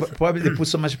 chairman probably put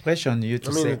so much pressure on you to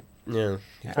I say. mean,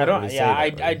 yeah. I don't. Really Yeah, say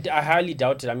that, right? I highly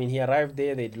doubt it. I mean, he arrived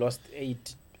there. They'd lost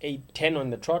 10 on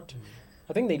the trot.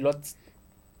 I think they lost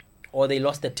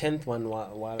the 10th one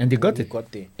while And they got he it.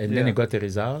 got there. And then they got the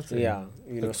results. Yeah,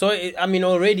 you know. So I mean,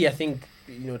 already I think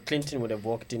Clinton would have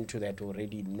walked into that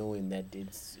already knowing that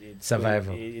it's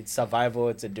Survival. It's survival.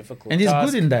 It's a difficult. And he's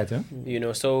task, good in that, huh? You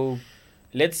know. So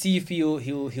let's see if he'll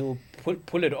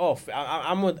pull it off.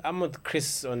 I'm with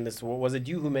Chris on this. Was it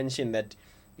you who mentioned that?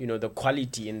 You know, the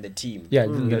quality in the team. Yeah,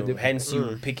 You know, hence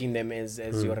you picking them as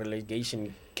your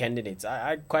relegation candidates.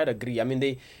 I quite agree. I mean,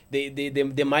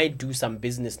 they might do some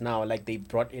business now, like they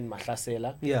brought in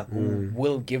Mahlasela, who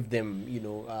will give them, you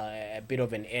know, a bit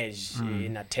of an edge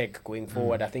in attack going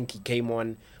forward. I think he came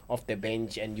on off the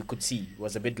bench and you could see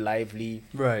was a bit lively.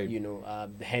 Right. You know,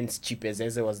 hence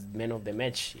Chipezeze was man of the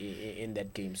match in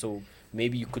that game. So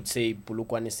maybe you could say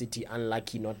Polokwane City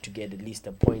unlucky not to get at least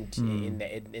a point in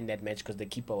that match because the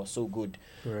keeper was so good.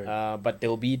 Right. But there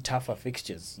will be tougher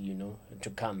fixtures, you know, to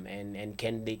come. And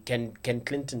can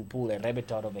Clinton pull a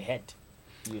rabbit out of a hat,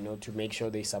 you know, to make sure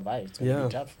they survive? It's gonna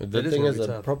be tough. The It is thing gonna is be a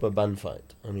tough. proper bun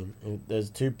fight. I mean, there's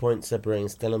 2 points separating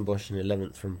Stellenbosch in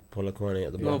 11th from Polokwane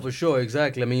at the No, bottom. for sure,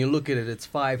 exactly. I mean, you look at it, it's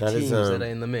 5 That is, teams that are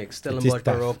in the mix. Stellenbosch,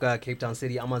 tough. Baroka, Cape Town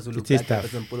City, Amazulu, It is Black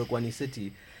tough. Leopards, and Polokwane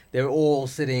City. They're all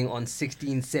sitting on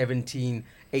 16, 17,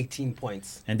 18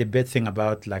 points. And the bad thing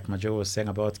about, like Major was saying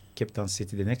about Cape Town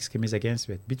City, the next game is against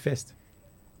Bitfest.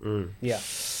 Yeah.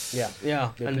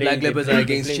 Yeah, They and play- Black they Leopards play- are they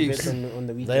against play Chiefs. Wits on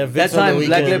the weekend. They have That Wits on the time,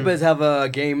 Black weekend. Leopards have a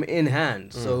game in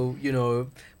hand. So, you know,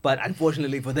 but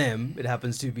unfortunately for them, it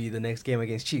happens to be the next game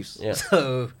against Chiefs. Yeah.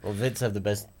 So, Well, Wits have the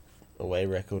best away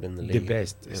record in the The league.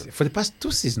 best. For the past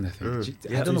 2 seasons, I think.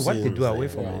 I don't know 2 what they do seasons away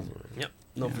they from have. it.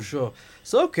 no, for sure.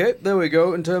 So, okay, there we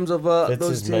go. In terms of those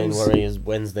Witz's main teams. worry is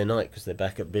Wednesday night because they're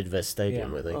back at Bidvest Stadium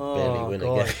Yeah. where they Oh, barely win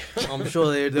God. again. I'm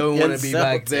sure they don't want to Against be back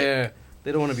Celtic. there.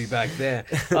 They don't want to be back there.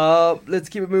 Let's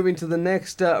keep it moving to the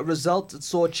next result. It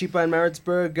saw Chipa and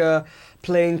Maritzburg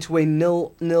playing to a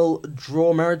 0-0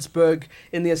 draw. Maritzburg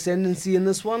in the ascendancy in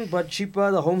this one, but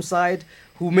Chipa, the home side,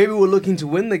 who maybe were looking to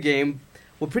win the game,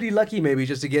 were pretty lucky maybe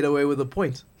just to get away with a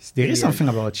point. There is something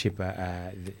about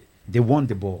Chipa. They won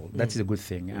the ball. That is a good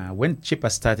thing. When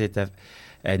Chipa started,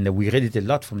 and we read it a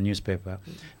lot from newspaper,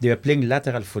 they were playing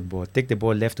lateral football. Take the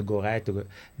ball left to go right. To go.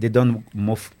 They don't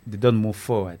move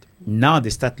forward. Now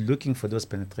they start looking for those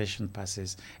penetration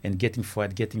passes and getting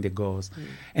forward, getting the goals,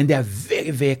 and they are very,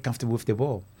 very comfortable with the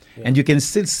ball. Yeah. And you can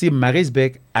still see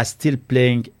Maritzburg are still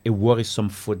playing a worrisome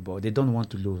football. They don't want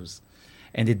to lose.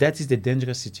 And that is the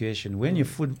dangerous situation. When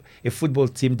a football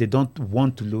team, they don't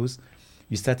want to lose,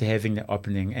 you start having the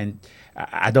opening. And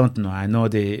I don't know. I know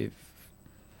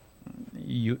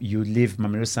you leave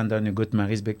Mamelodi Sundowns, you go to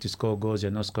Maritzburg to score goals,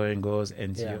 you're not scoring goals,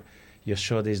 and your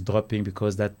shoulder is dropping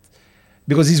because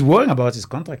he's worrying about his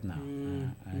contract now.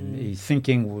 And he's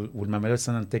thinking, will Mamelodi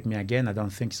Sundowns take me again? I don't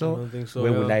think so.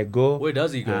 Where will I go? Where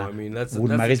does he go? I mean,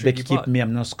 will Maritzburg keep me?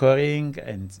 I'm not scoring.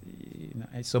 And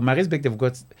so Maritzburg, they've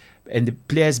got, and the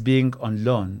players being on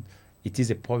loan, it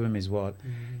is a problem as well.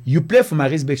 You play for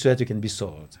Maritzburg so that you can be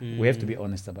sold. We have to be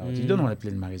honest about it. You don't want to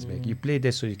play in Maritzburg. You play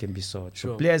there so you can be sold.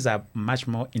 Sure. So players are much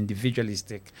more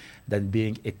individualistic than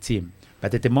being a team.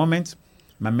 But at the moment,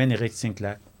 my man Eric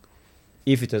Sinclair,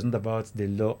 if it wasn't about the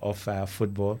law of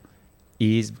football,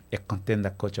 he is a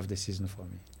contender coach of the season for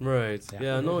me. Right.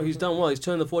 Yeah, no, he's done well. He's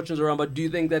turned the fortunes around. But do you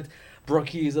think that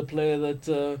Brocky is a player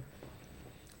that...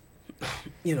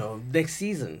 next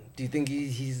season, do you think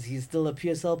he's still a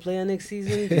PSL player next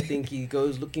season? Do you think he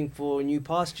goes looking for new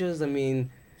pastures? I mean,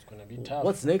 it's going to be tough.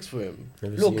 What's next for him?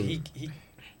 Look, he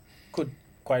could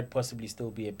quite possibly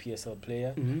still be a PSL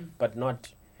player, but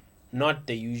not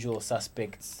the usual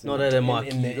suspects. Not at a mark.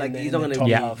 He's not going to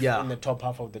be in the top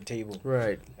half of the table.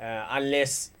 Right.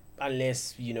 Unless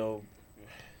you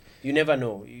never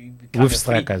know.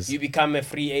 You become a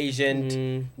free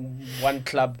agent. One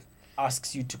club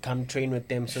asks you to come train with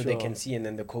them so they can see, and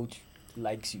then the coach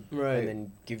likes you and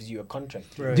then gives you a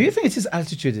contract. Right. Do you think it's his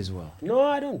altitude as well? No,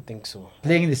 I don't think so.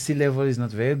 Playing in the sea level is not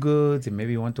very good.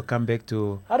 Maybe you want to come back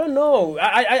to... I don't know.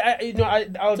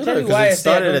 I'll tell you why I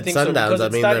say I don't think so.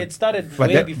 Because it started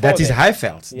way before that is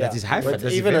Highfeld. Yeah. That is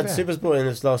Highfeld. Even at Supersport in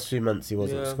his last few months, he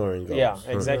wasn't scoring goals. Yeah,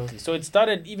 exactly. So it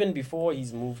started even before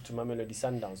he's moved to Mamelodi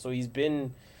Sundowns. So he's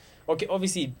been... Okay,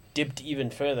 obviously dipped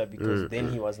even further because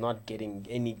then he was not getting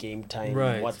any game time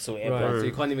whatsoever. Right. So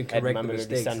you can't even correct the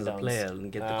mistakes as a player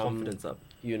and get the confidence up.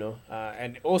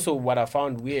 And also what I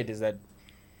found weird is that,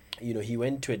 he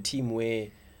went to a team where,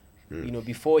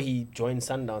 before he joined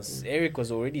Sundowns, Eric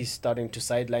was already starting to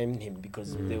sideline him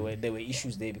because there were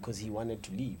issues there because he wanted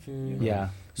to leave.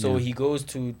 So he goes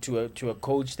to a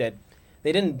coach that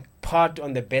they didn't part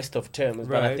on the best of terms,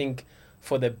 but I think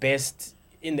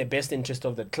in the best interest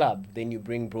of the club, then you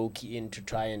bring Brokey in to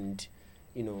try and,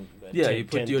 you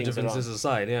put your differences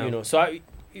aside. So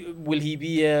will he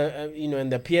be, in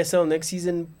the PSL next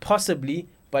season? Possibly,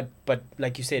 but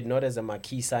like you said, not as a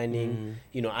marquee signing.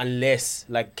 Unless,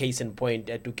 like case in point,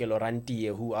 Etuke Laurenti,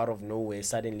 who out of nowhere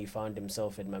suddenly found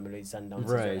himself at Mamelodi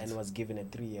Sundowns and was given a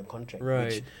 3-year contract,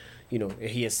 which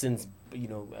he has since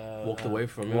walked away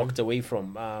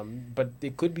from. But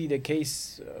it could be the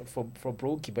case for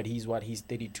Brokey, but he's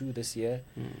 32 this year.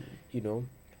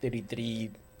 33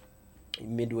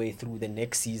 midway through the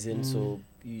next season. So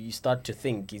you start to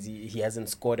think he hasn't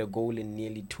scored a goal in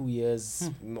nearly 2 years,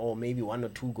 or maybe 1 or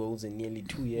 2 goals in nearly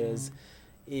 2 years.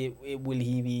 Will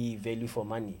he be value for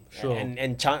money? Sure.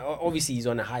 And obviously he's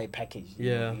on a high package.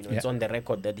 It's on the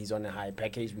record that he's on a high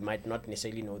package. We might not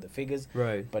necessarily know the figures,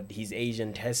 but his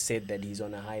agent has said that he's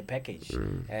on a high package.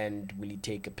 And will he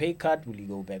take a pay cut? Will he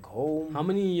go back home? How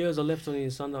many years are left on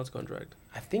his Sundowns contract?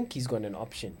 I think he's got an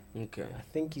option. Okay. I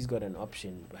think he's got an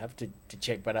option. I have to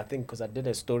check, but I think because I did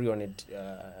a story on it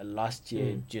last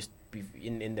year, just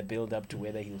in the build up to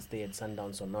whether he'll stay at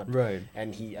Sundowns or not. Right.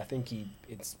 And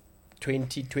it's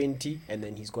 2020, and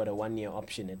then he's got a 1-year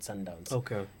option at Sundowns.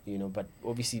 Okay. But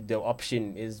obviously the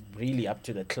option is really up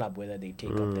to the club whether they take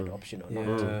up that option or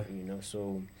not.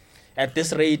 So at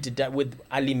this rate, with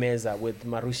Ali Meza, with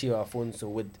Mauricio Afonso,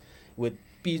 with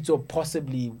Pizzo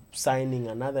possibly signing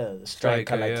another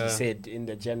striker like he said in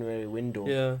the January window.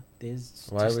 Yeah.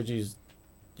 Why would you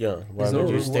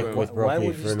stick with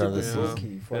Brocky for another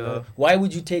season? Why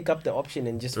would you take up the option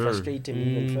and just frustrate him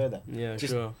even further? Yeah,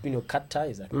 just, cut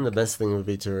ties. I think. The best thing would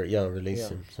be to release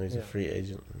him, so he's a free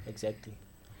agent. Exactly.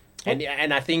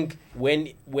 And I think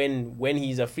when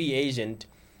he's a free agent,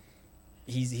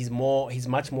 he's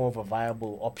much more of a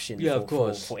viable option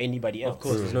for anybody else. Of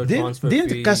course, there's no transfer fee.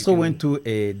 Didn't Castro went to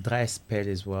a dry spell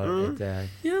as well at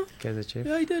Kaizer Chiefs?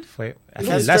 Yeah, he did.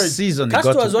 Last season,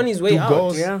 Castro was on his way out.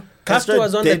 Goals. Yeah. Castro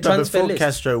was on the transfer before list.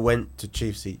 Castro went to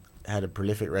Chiefs, he had a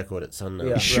prolific record at Sunderland.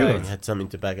 Yeah. Sure. He had something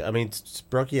to back it. I mean,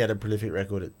 Brocky had a prolific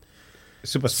record at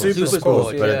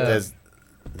Supersport. but there's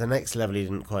the next level he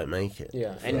didn't quite make it.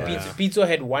 Yeah, and Pizzo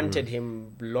had wanted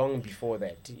him long before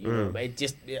that.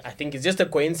 I think it's just a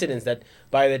coincidence that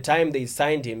by the time they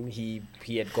signed him, he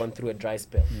had gone through a dry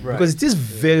spell. Right. Because it is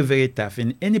very, very tough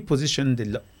in any position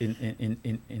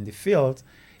in the field.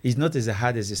 It's not as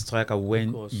hard as a striker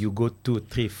when you go 2,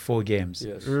 3, 4 games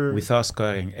without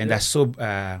scoring. And I saw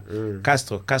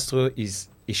Castro. Castro is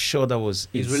his shoulder was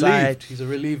He's inside. relieved. He's a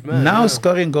relieved man. Now yeah.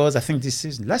 scoring goals, I think this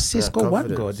season. Last year, scored one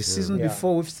confidence, goal. The yeah. season Yeah.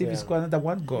 before with Steve, he Yeah. scored another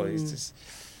one goal. It's just,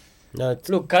 No, it's,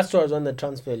 Look, Castro was on the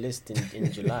transfer list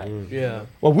in July. Yeah.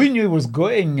 well, we knew he was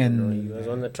going, You and know, he was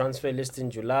on the transfer list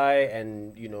in July,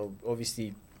 and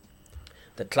obviously,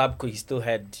 the club he still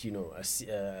had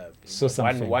So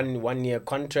something. one year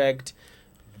contract,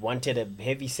 wanted a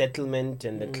heavy settlement,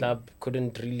 and the club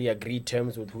couldn't really agree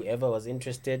terms with whoever was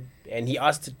interested, and he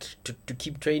asked to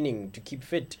keep training, to keep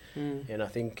fit, and I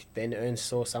think then Ernst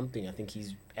saw something. I think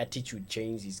his attitude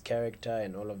changed, his character,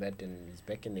 and all of that, and he's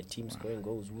back in the team scoring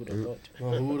goals. Who would have thought?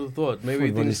 Well, who would have thought? Maybe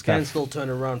Football things is can tough. still turn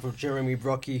around for Jeremy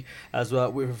Brockie as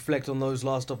we reflect on those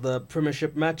last of the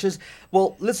Premiership matches.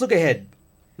 Well, let's look ahead.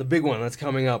 The big one that's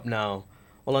coming up now.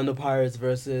 Orlando Pirates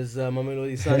versus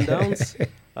Mamelodi Sundowns.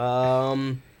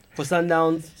 For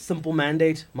Sundowns, simple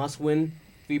mandate, must win,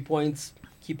 3 points,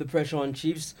 keep the pressure on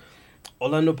Chiefs.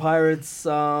 Orlando Pirates,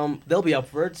 they'll be up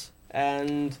for it,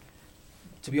 and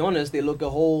to be honest, they look a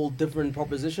whole different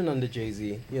proposition under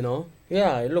Jay-Z, you know?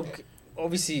 Yeah, look,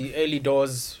 obviously early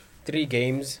doors, 3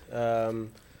 games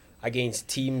against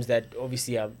teams that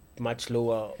obviously are much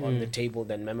lower on the table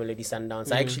than Mamelodi Sundowns.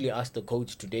 I actually asked the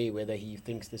coach today whether he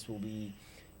thinks this will be,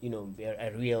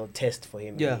 a real test for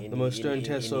him. Yeah, the most stern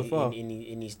test so far.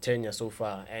 In his tenure so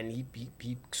far. And he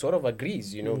sort of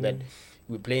agrees, that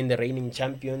we're playing the reigning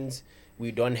champions. We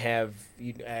don't have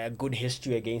a good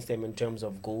history against them in terms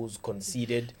of goals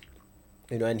conceded.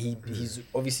 And he's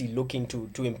obviously looking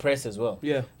to impress as well.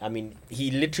 Yeah. I mean,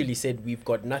 he literally said we've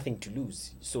got nothing to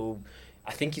lose. So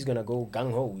I think he's gonna go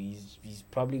gung ho. He's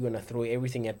probably gonna throw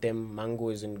everything at them. Mango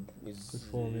is in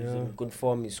good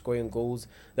form. He's scoring goals.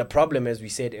 The problem, as we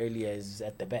said earlier, is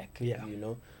at the back. Yeah.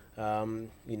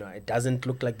 It doesn't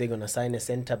look like they're gonna sign a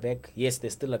centre back. Yes,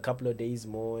 there's still a couple of days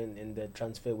more in the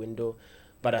transfer window,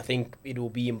 but I think it will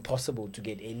be impossible to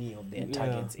get any of their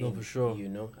targets in. for sure.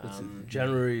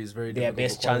 January is very Their difficult.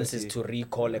 best for quality. chance is to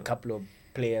recall a couple of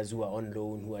players who are on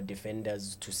loan, who are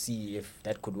defenders, to see if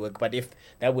that could work. But if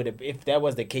that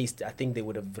was the case, I think they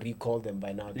would have recalled them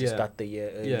by now to start the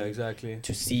year early. Yeah, exactly.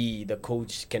 To see the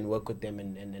coach can work with them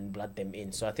and blood them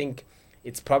in. So I think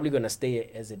it's probably going to stay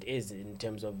as it is in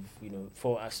terms of,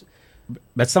 for us.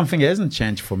 but something hasn't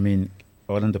changed for me in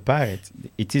Orlando Pirates.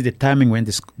 It is the timing when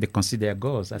they concede their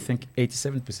goals. I think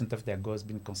 87% of their goals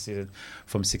been conceded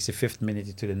from 65th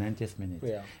minute to the 90th minute.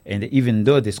 Yeah. And even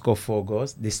though they score 4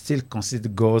 goals, they still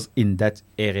concede goals in that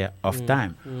area of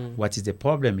time. What is the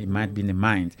problem? It might be in the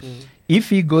mind. If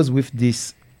he goes with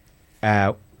this,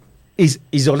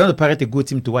 is Orlando Pirates a good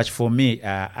team to watch? For me,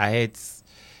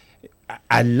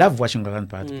 I love watching Orlando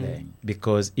Pirates playing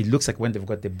because it looks like when they've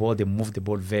got the ball, they move the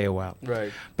ball very well.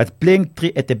 Right. But playing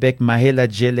 3 at the back, Mahela,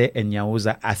 Jele, and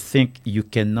Nyauza, I think you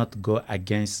cannot go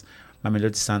against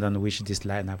Mamelodi Sundowns, which this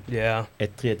lineup Yeah.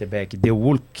 at 3 at the back. They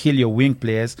will kill your wing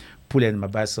players, Pule and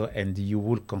Mabaso, and you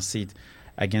will concede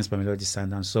against Mamelodi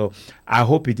Sundowns. So I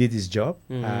hope he did his job.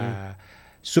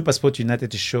 Super Sport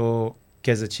United to show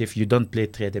Kaizer Chiefs you don't play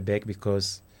 3 at the back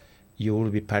because you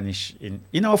will be punished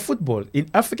in our football. In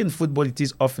African football, it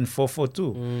is often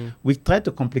 4-4-2. We try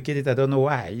to complicate it. I don't know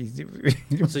why.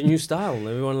 It's a new style.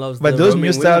 Everyone loves But the those roaming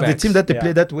new styles, the wing-backs. team that they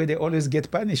play that way, they always get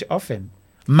punished often.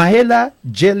 Mahela,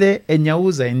 Jele, and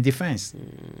Nyauza in defense.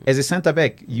 As a centre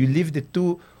back, you leave the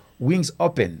 2 wings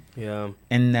open. Yeah.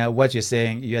 And what you're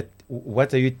saying,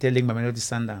 what are you telling Mamelodi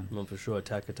Sundowns? No, for sure.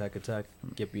 Attack.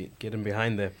 Get him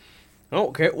behind there.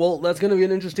 Okay, well, that's going to be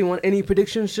an interesting one. Any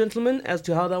predictions, gentlemen, as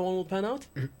to how that one will pan out?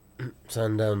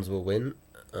 Sundowns will win.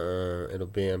 It'll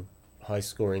be a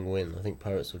high-scoring win. I think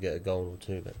Pirates will get a goal or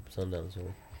 2, but Sundowns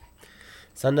will.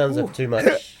 Sundowns have too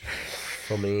much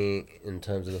for me in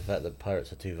terms of the fact that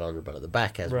Pirates are too vulnerable at the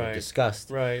back, as we've discussed.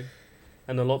 Right.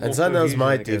 And a lot more And Sundowns cohesion,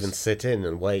 might I guess. even sit in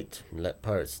and wait and let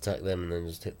Pirates attack them and then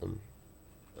just hit them.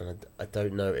 And I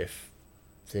don't know if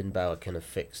Zimbauer can have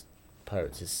fixed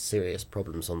Pirates' serious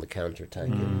problems on the counter-attack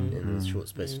in the short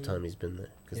space of time he's been there.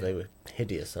 Because they were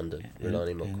hideous under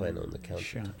Rilani Mokoena on the counter.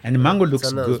 Sure. And Mango looks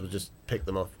Sundowns good. will just pick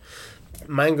them off.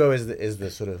 Mango is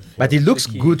the sort of... But he looks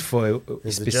tricky. good for a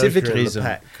he's the specific joker in the reason.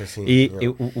 pack, 'cause he-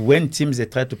 When teams they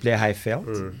try to play high felt,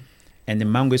 and the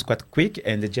Mango is quite quick,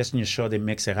 and they just in your shoulder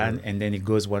makes a run, and then he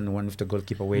goes 1-1 with the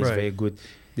goalkeeper away. It's Right. very good.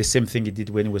 The same thing he did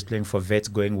when he was playing for Vets,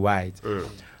 going wide.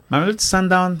 Mamelodi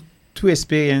Sundowns, too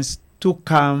experienced, too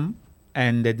calm,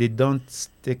 and they don't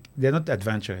stick. They're not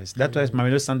adventurous. That's why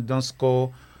Mamelodi Sundowns don't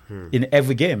score in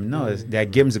every game. No, there are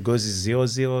games that goes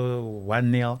 0-0,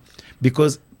 1-0,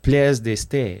 because players they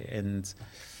stay and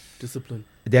Discipline.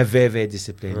 they're very, very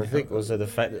disciplined. And I think also the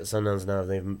fact that Sundowns now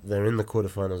they're in the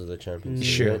quarterfinals of the Champions League.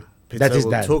 Sure. Pizzo That is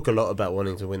will that. talk a lot about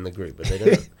wanting to win the group, but they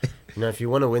don't. If you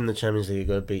want to win the Champions League, you've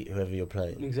got to beat whoever you're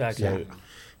playing. Exactly. So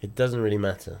it doesn't really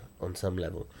matter on some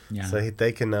level. Yeah. So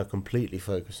they can now completely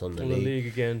focus on the league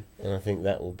again. and I think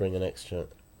that will bring an extra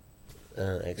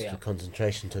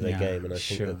concentration to their game, and I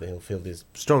think that they'll field the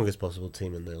strongest possible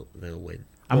team and they'll win.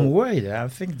 I'm worried. I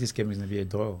think this game is going to be a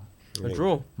draw. A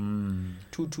draw.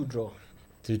 2-2 draw.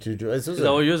 2-2 draw. Is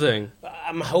that what you're saying?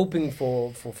 I'm hoping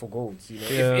for goals.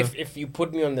 If you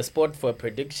put me on the spot for a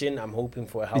prediction, I'm hoping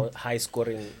for a high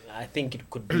scoring. I think it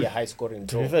could be a high scoring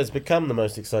draw. To be fair, it's become the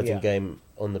most exciting game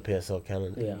on the PSL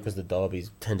calendar because the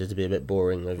derbies tended to be a bit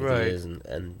boring over the years,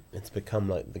 and it's become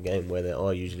like the game where there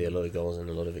are usually a lot of goals and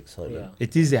a lot of excitement.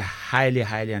 It is a highly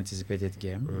anticipated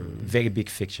game, very big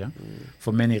fixture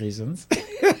for many reasons.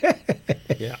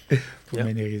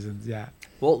 Many reasons.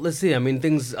 Well, let's see. I mean,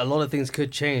 a lot of things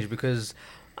could change because,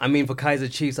 I mean, for Kaiser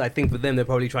Chiefs, I think for them, they're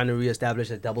probably trying to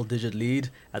reestablish a double-digit lead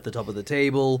at the top of the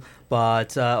table.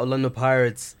 But Orlando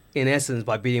Pirates, in essence,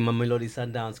 by beating Mamelodi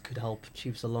Sundowns, could help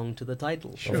Chiefs along to the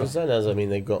title. Sure. Well, for Sundowns, I mean,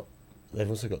 they've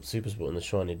also got SuperSport in the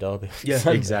Shrine Derby. Yeah,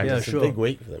 exactly. It's a big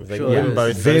week for them. If they win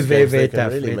both very, games, very they can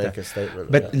tough. really make a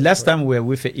statement. But last time we were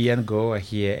with Ian Goa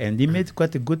here, and he made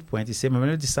quite a good point. He said,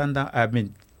 Mamelodi Sundowns,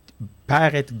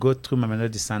 Pirates go through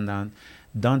Mamelodi Sundowns,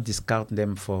 don't discount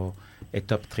them for a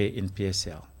top 3 in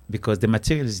PSL because the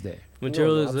material is there.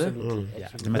 Material is there.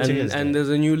 The material is there. And there's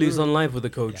a new lease on life with the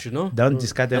coach, Don't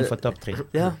discard them for top 3.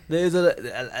 Yeah, there is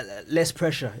a less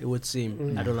pressure, it would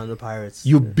seem, at Orlando Pirates.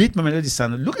 You beat Mamelodi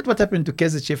Sundowns. Look at what happened to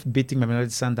Kaizer Chiefs beating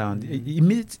Mamelodi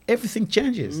Sundowns. Everything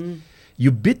changes.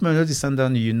 You beat Mamelodi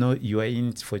Sundowns, you are in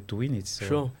it to win it. So.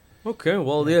 Sure. Okay,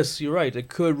 well, yes, you're right. It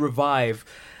could revive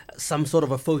some sort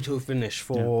of a photo finish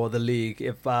for the league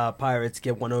if Pirates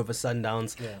get one over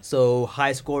Sundowns. So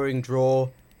high scoring draw.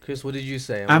 Chris, what did you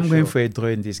say? I'm going for a draw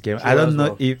in this game. I don't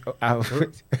know if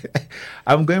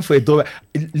I'm going for a draw.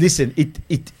 Listen,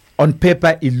 it on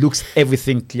paper it looks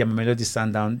everything clear. Mamelodi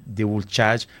Sundowns, they will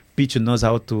charge. Pitcher knows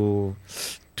how to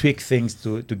tweak things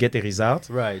to get a result.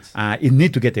 Right. It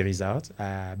need to get a result.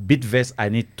 Beat Vets, I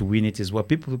need to win it as well.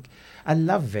 I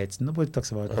love Vets. Nobody talks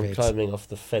about Vets. I'm climbing off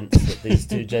the fence that these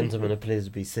two gentlemen appear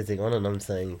to be sitting on, and I'm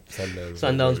saying Sundowns.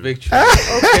 Sundowns victory.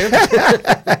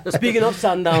 Okay. Speaking of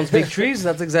Sundowns victories,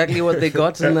 that's exactly what they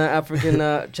got in the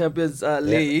African Champions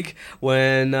League.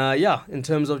 When, in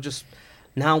terms of just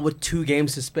now with 2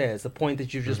 games to spare, it's the point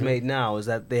that you've just made now is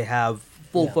that they have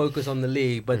full focus on the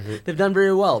league, but they've done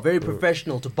very well, very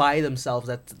professional to buy themselves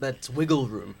that wiggle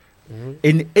room.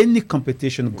 In any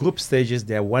competition, group stages,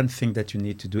 there are one thing that you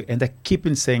need to do, and I keep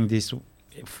on saying this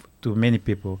to many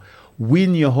people: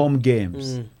 win your home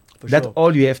games. That's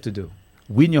all you have to do.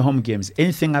 Win your home games.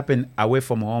 Anything happen away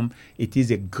from home, it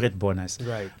is a great bonus.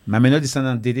 Right. Mamelodi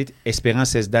Sundowns did it.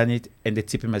 Esperance has done it, and the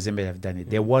TP Mazembe have done it.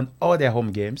 They won all their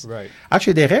home games. Right.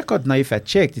 Actually, the record now, if I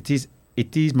checked, it is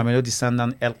Mamelodi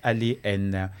Sundowns, El Ali,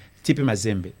 and TP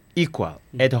Mazembe equal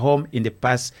at home in the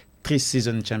past 3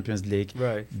 seasons Champions League.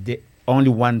 Right. They only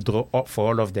one draw for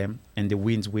all of them, and the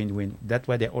wins win. That's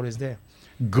why they're always there.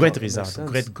 Great result.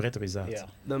 Great result. Yeah,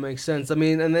 that makes sense. I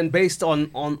mean, and then based on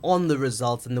the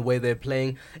results and the way they're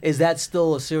playing, is that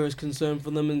still a serious concern for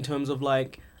them in terms of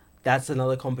like, that's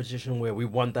another competition where we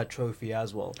want that trophy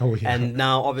as well. Oh, yeah. And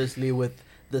now, obviously, with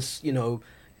this,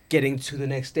 getting to the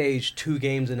next stage, 2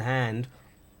 games in hand,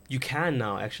 you can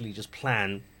now actually just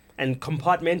plan and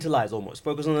compartmentalize almost.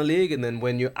 Focus on the league, and then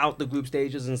when you're out the group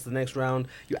stages into the next round,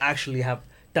 you actually have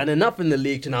done enough in the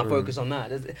league to now focus on that.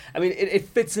 I mean, it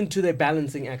fits into their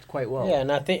balancing act quite well. Yeah,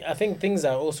 and I think things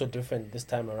are also different this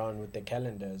time around with the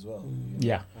calendar as well.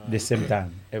 Yeah, the same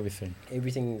time, everything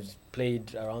is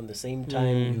played around the same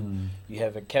time. You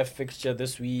have a CAF fixture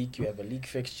this week. You have a league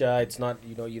fixture. It's not,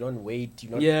 you don't wait.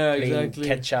 You're not playing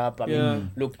catch up. I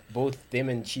mean, look, both them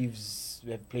and Chiefs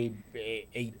have played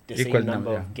the same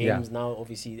number of games now.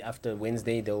 Obviously, after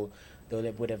Wednesday, they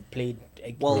would have played.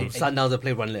 Sundowns have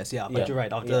played one less, but you're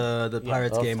right. After the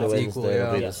Pirates game, it's equal.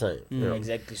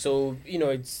 Exactly. So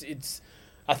it's.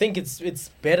 I think it's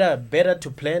better to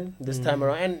plan this time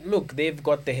around. And look, they've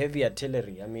got the heavy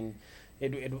artillery. I mean,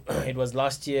 it was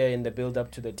last year in the build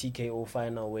up to the TKO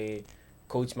final where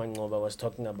Coach Mangoba was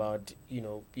talking about,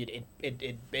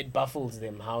 it baffles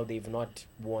them how they've not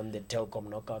won the Telkom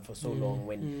knockout for so long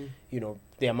when,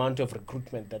 the amount of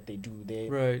recruitment that they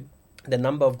do. The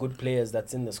number of good players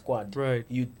that's in the squad. Right.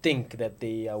 You think that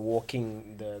they are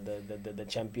walking the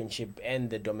championship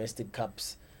and the domestic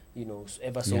cups,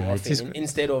 ever so often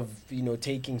instead of,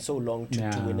 taking so long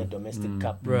to win a domestic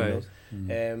cup. Right.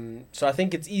 So I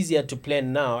think it's easier to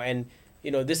plan now, and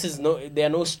they are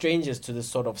no strangers to this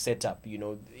sort of setup.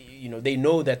 They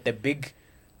know that the big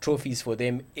trophies for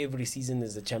them every season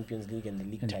is the Champions League and the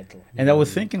league title. And I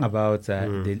was thinking about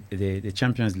the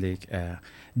Champions League.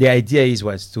 The idea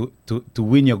was to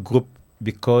win your group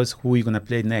because who you're going to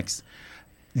play next.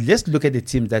 Let's look at the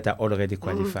teams that are already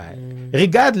qualified.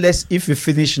 Regardless if you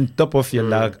finish on top of your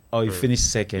log or you finish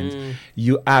second,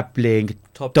 you are playing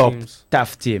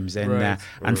tough teams. And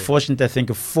unfortunately, I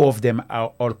think 4 of them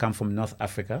all come from North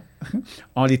Africa.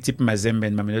 Only Tip Mazembe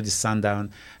and Mamelodi Sundown,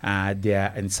 they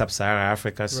are in Sub-Saharan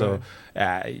Africa. So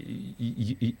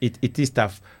it is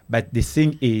tough. But the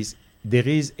thing is, there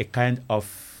is a kind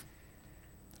of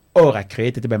aura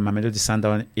created by Mamelodi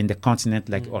Sundown in the continent,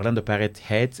 like Orlando Pirates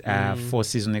had 4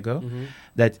 seasons ago,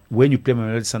 that when you play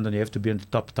Mamelodi Sundown, you have to be on the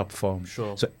top form.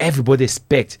 Sure. So everybody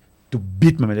expects to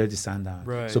beat Mamelodi Sundown.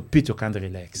 Right. So Peter can't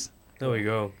relax. There we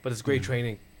go. But it's great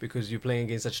training because you're playing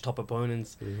against such top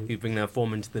opponents. You bring that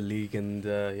form into the league, and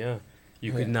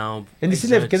you could now. And they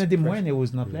still have Kennedy Mwene who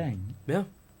was not playing. Yeah.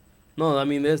 No, I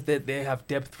mean, they have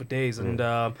depth for days, and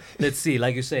let's see.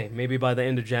 Like you say, maybe by the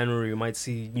end of January, we might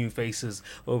see new faces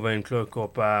over in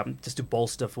Klerkop, just to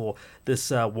bolster for this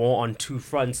war on 2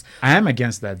 fronts. I am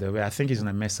against that, though. I think he's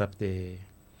going to mess up the...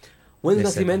 When's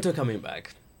Nascimento coming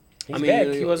back? He's back.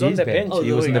 He was on the bench. Oh,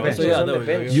 he was on the bench. So he was on the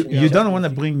bench. You don't want to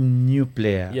bring new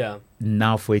player Yeah.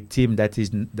 now for a team that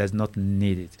does not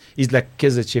need it. It's like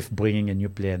Kaizer Chiefs bringing a new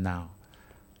player now.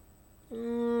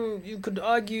 You could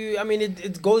argue. I mean,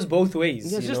 it goes both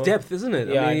ways. Yeah, it's just depth, isn't it?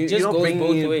 Yeah, I mean, it just goes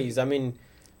both ways. I mean,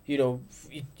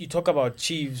 you talk about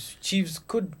Chiefs. Chiefs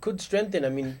could strengthen. I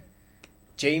mean,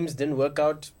 James didn't work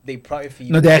out. They probably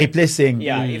they're replacing.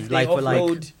 Yeah, if they like for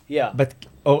offload. like. Yeah, But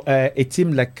a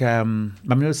team like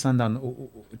Mamelodi Sundown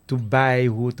to buy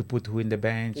who to put who in the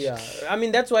bench. yeah. I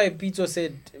mean, that's why Pito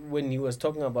said when he was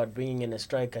talking about bringing in a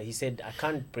striker, he said, I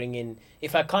can't bring in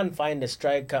if I can't find a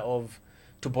striker of,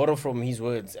 to borrow from his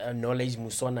words, a knowledge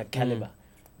Musona caliber,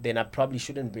 then I probably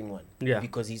shouldn't bring one. Yeah.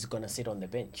 Because he's gonna sit on the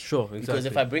bench. Sure, exactly. Because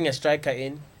if I bring a striker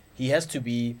in, he has to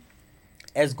be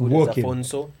as good Working. as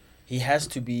Afonso. He has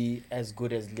to be as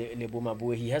good as Lebo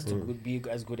Mabue. He has to be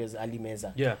as good as Ali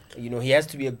Meza. Yeah. He has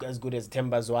to be as good as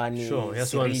Temba Zwani. Sure, he has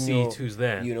to see who's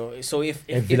there. So if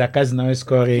Vilakazi now is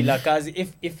scoring. Vilakazi,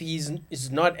 if he's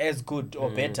is not as good or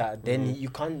better, then you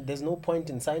can't. There's no point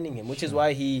in signing him, which is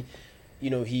why he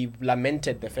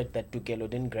lamented the fact that Tukelo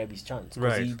didn't grab his chance.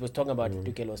 Right. He was talking about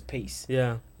Tukelo's pace.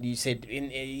 Yeah. You said,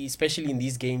 especially in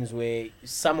these games where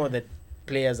some of the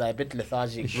players are a bit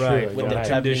lethargic Right, with yeah. the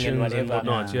traveling Conditions and and whatever.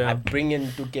 whatnot, yeah. I bring in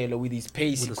Tukelo with his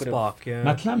pace. With He the could have. spark, yeah.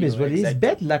 Matlambi as well. He's Exactly.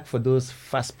 bad luck for those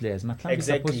fast players. Matlambi is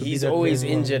Exactly, supposed to be he's that always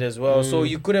player. injured as well. So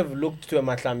you could have looked to a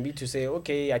Matlambi to say,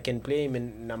 okay, I can play him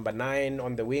in number 9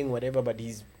 on the wing, whatever, but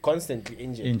he's constantly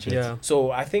injured. Yeah.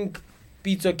 So I think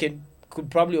Pito could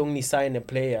probably only sign a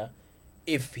player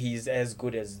if he's as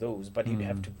good as those, but he'd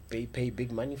have to pay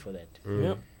big money for that.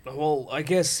 Yeah. Well, I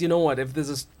guess, you know what, if there's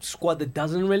a squad that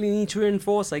doesn't really need to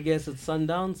reinforce, I guess it's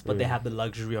Sundowns, but they have the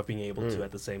luxury of being able to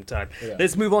at the same time. Yeah.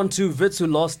 Let's move on to Wits, who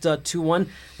lost 2-1,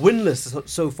 winless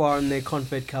so far in their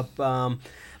Confed Cup.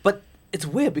 But it's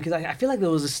weird because I feel like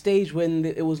there was a stage when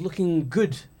it was looking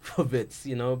good for Wits,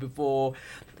 before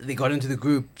they got into the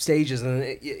group stages, and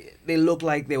they looked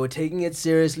like they were taking it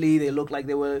seriously. They looked like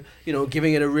they were,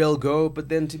 giving it a real go. But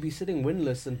then to be sitting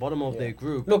winless and bottom of their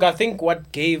group. Look, I think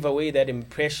what gave away that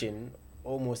impression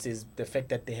almost is the fact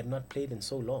that they had not played in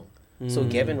so long. So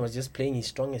Gavin was just playing his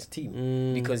strongest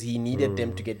team because he needed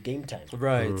them to get game time.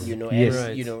 Right. Yes.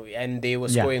 And they were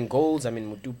scoring goals. I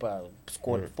mean, Mutupa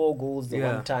scored 4 goals the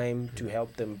Yeah. one time to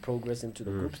help them progress into the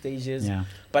group stages. Yeah.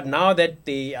 But now that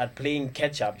they are playing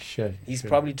catch up, Sure. he's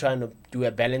probably trying to do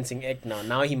a balancing act now.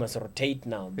 Now he must rotate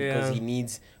now because Yeah. he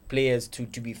needs players to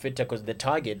be fitter, because the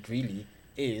target really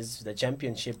is the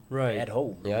championship Right. at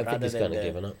home. Yeah, I think rather he's than kind of the-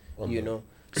 given up. On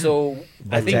So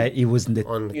I But think he was in the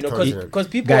on because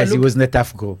continent. people guys. are He was in a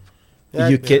tough group. Yeah.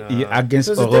 You against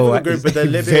So it's a Orowa. difficult group, is but very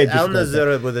they're Al difficult.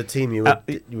 Nazira with a team you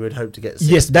would hope to get 6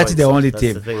 Yes, that's the points. only That's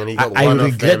team. the thing, and he got I one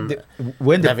off regret them.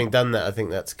 when the Having done that, I think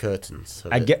that's curtains. So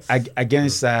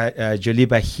against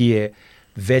Joliba here,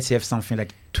 Vets have something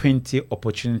like 20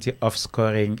 opportunity of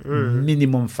scoring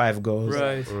minimum 5 goals,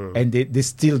 Right. and they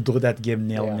still draw that game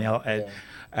 0-0. Yeah.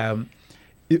 And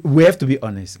we have to be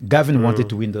honest. Gavin wanted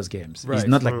to win those games. Right. It's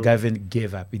not like Gavin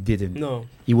gave up. He didn't. No.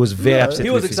 He was very upset. He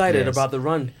was with his excited players. about the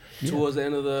run towards the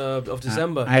end of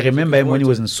December. I remember him when he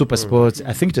was in in Super Sports.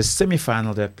 I think the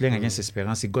semi-final they were playing against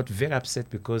Esperance. He got very upset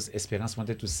because Esperance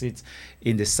wanted to sit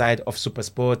in the side of Super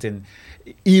Sport, and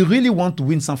he really want to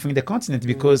win something in the continent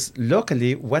because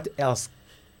locally, what else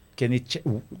can he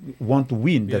want to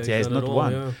win that he has he's done not it all,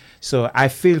 won? yeah. So I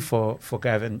feel for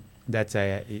Gavin. that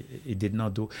it did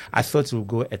not do. I thought it would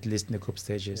go at least in the group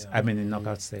stages. I mean, in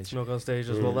knockout stage. Knockout stage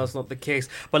as well. That's not the case.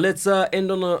 But let's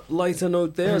end on a lighter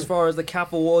note there as far as the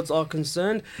CAF awards are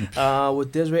concerned.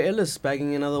 With Desiree Ellis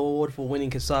bagging another award for winning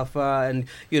Kasafa and,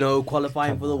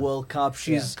 qualifying for the World Cup.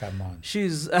 Come on.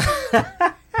 She's...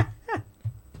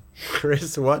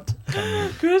 Chris, what?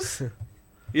 Chris?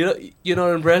 You're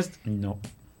not impressed? No.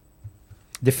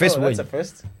 The first that's win. a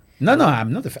first. No,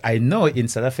 I'm not. I know in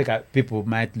South Africa, people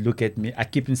might look at me. I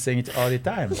keep on saying it all the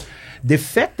time. The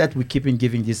fact that we keep on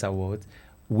giving this award,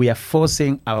 we are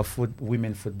forcing our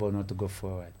women football not to go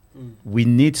forward. We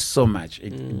need so much.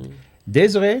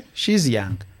 Desiree, she's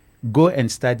young. Go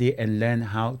and study and learn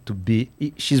how to be.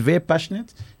 She's very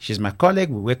passionate. She's my colleague.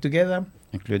 We work together,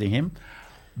 including him.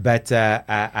 But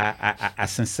I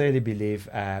sincerely believe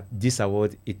this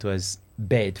award, it was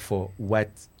bad for what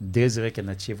Desiree can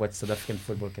achieve, what South African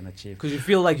football can achieve. Because you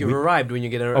feel like you've arrived when you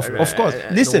get Of course.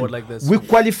 an Listen, award like this. we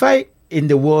qualify in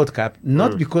the World Cup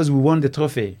not because we won the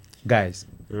trophy, guys.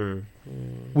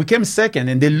 We came second,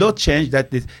 and the law changed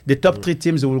that the top 3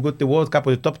 teams will go to the World Cup,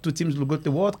 or the top 2 teams will go to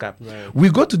the World Cup. Right. We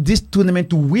go to this tournament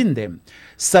to win them.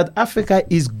 South Africa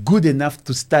is good enough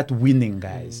to start winning,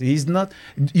 guys. He's not.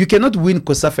 You cannot win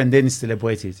COSAF and then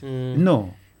celebrate it.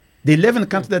 No. The 11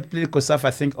 countries that play COSAF,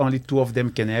 I think only 2 of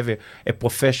them can have a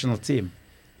professional team,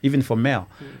 even for male.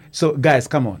 So, guys,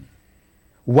 come on.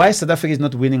 Why South Africa is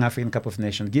not winning African Cup of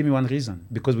Nations? Give me one reason.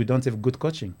 Because we don't have good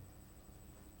coaching.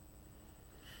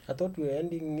 I thought we were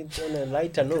ending it on a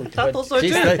lighter note. I thought so too.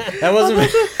 That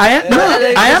wasn't. I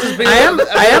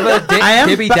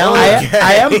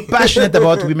am passionate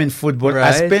about women football.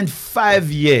 Right. I spent 5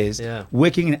 years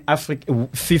working in Africa,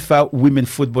 FIFA women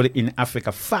football in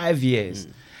Africa. 5 years.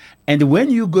 And when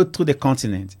you go through the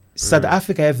continent, South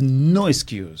Africa have no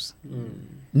excuse.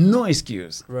 No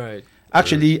excuse. Right.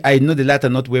 Actually, I know the latter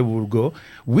not where we will go.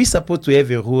 We're supposed to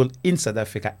have a rule in South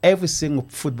Africa, every single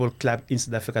football club in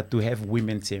South Africa to have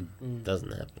women team. Doesn't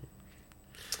happen.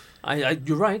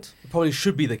 You're right. It probably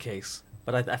should be the case.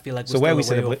 But I feel like So why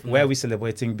are we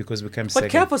celebrating because we came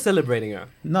second? But CAF was celebrating her.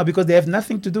 No, because they have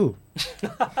nothing to do.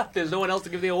 There's no one else to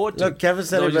give the award to. Look, Kevin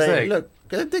celebrating. Look,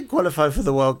 they did qualify for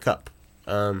the World Cup.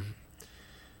 And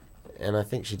I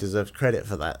think she deserves credit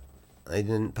for that. They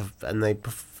didn't, they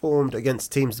performed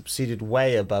against teams that proceeded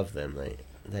way above them.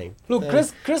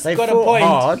 Chris they got a fought point.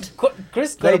 hard.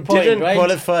 Chris got They a point, didn't right?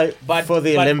 qualify for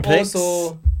the Olympics.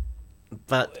 Also,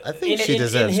 but I think she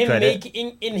deserves credit.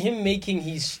 In him making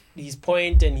his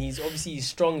point and his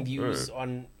strong views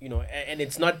on and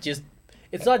it's not just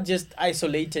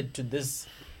isolated to this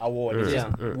award. It's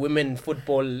just women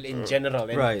football in general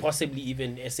and possibly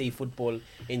even SA football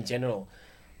in general.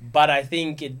 But I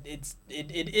think it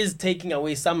is taking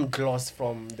away some gloss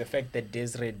from the fact that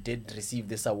Desiree did receive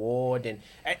this award. And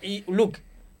look,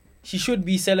 she should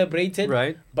be celebrated.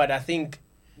 Right. But I think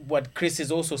what Chris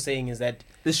is also saying is that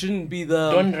this shouldn't be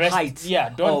the height. Yeah,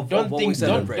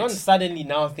 don't suddenly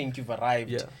now think you've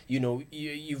arrived. Yeah.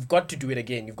 You've got to do it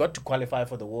again. You've got to qualify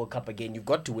for the World Cup again. You've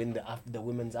got to win the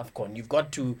women's AFCON. You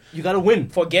got to win.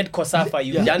 Forget COSAFA.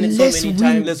 You've done it so many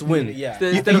times. Let's win. Yeah.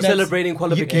 Instead of celebrating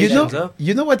qualifications.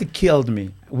 You know what killed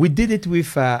me? We did it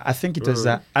with I think it was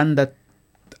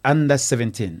under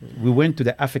 17. We went to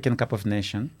the African Cup of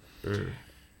Nations,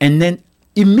 and then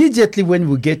immediately when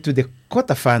we get to the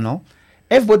quarterfinal,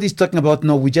 everybody's talking about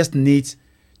we just need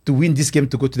to win this game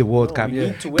to go to the World Cup.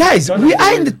 Guys, we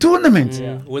are in the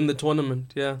tournament. Win the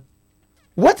tournament,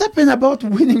 What happened about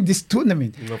winning this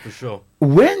tournament? No, for sure.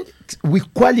 When we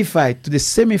qualified to the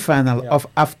semi-final of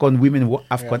AFCON, Women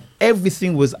AFCON,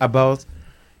 everything was about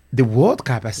the World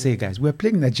Cup. I say, guys, we're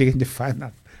playing Nigeria in the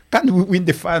final. Can't we win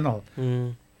the final?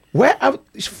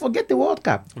 Forget the World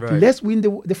Cup. Right. Let's win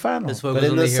the final. But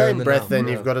in the same breath, then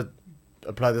you've got to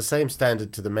apply the same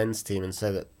standard to the men's team and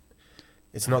say that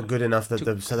it's not good enough that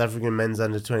the South African men's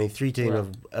under-23 team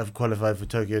have qualified for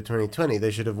Tokyo 2020. They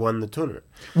should have won the tournament.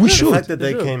 The fact that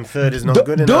they came third is not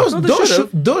good enough.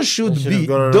 Those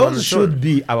should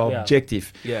be our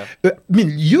objective. Yeah. I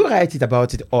mean, you write it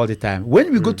about it all the time.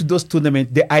 When we go to those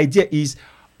tournaments, the idea is,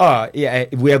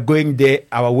 we are going there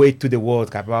our way to the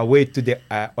World Cup, our way to the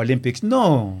Olympics.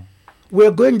 No, we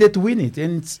are going there to win it,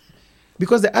 and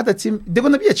because the other team, they're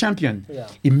going to be a champion. Yeah.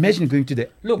 Imagine going to the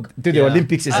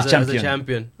Olympics as a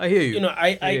champion. I hear you.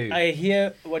 I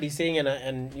hear what he's saying,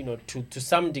 and to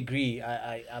some degree,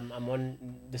 I'm on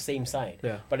the same side.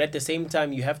 Yeah. But at the same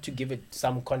time, you have to give it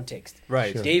some context.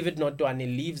 Right. Sure. David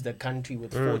Notwane leaves the country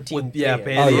with 14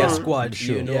 players. Squad.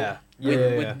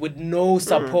 With no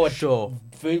support,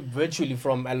 virtually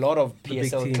from a lot of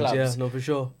PSL teams, clubs. Yeah, no, for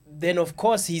sure. then of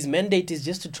course his mandate is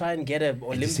just to try and get an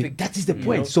Olympic. That is the you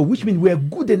point. know. So which means we are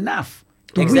good enough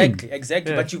to Exactly, win.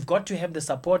 exactly. Yeah. But you've got to have the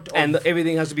support of, And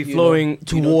everything has to be you flowing know,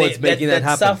 towards making that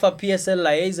happen. SAFA PSL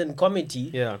liaison committee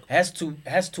Yeah. has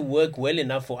to work well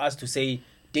enough for us to say,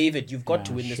 David, you've got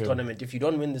to win this sure. tournament. If you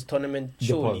don't win this tournament, The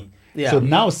surely. problem. Yeah. So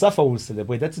now Safa will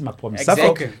celebrate. That is my problem.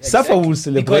 Exactly. Safa will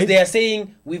celebrate. Because they are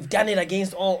saying we've done it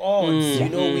against all odds. You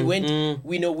know, we went.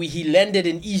 He landed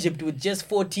in Egypt with just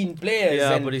 14 players.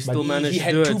 Yeah, and but he still managed he to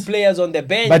had do 2 it. players on the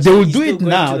bench. But they will He's do still it going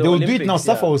now. to the They will do it now. Olympics,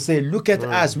 Safa yeah. will say, "Look at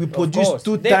us. We Of produced course.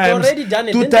 2 They've times, already done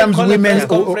it. 2 Didn't they times call a women." press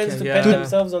conference to pat Yeah.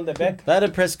 themselves on the back. They had a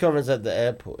press conference at the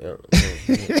airport. Yeah.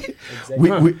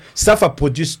 Safa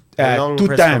produced A long 2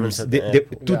 press times conference at the, the the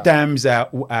airport. 2 Yeah. times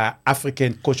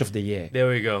African Coach of the Year. There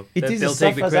we go. It is They'll a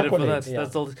take the Safa's credit for accolade. that. Yeah.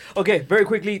 That's all. Okay, very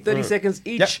quickly, 30 seconds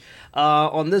each. Yep.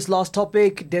 On this last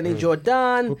topic, Denny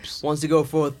Jordaan Oops. wants to go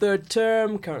for a 3rd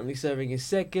term, currently serving his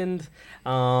 2nd.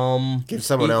 Give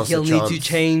someone else a He'll need to chance.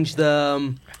 change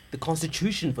the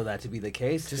constitution for that to be the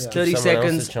case. Just give 30 someone else a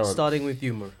seconds, chance. starting with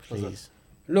you, Mur. Please.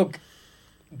 Look,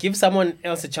 give someone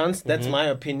else a chance. That's my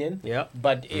opinion. Yeah.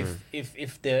 But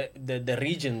if the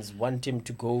regions want him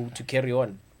to carry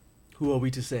on, Who are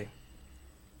we to say?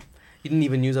 You didn't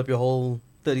even use up your whole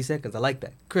 30 seconds. I like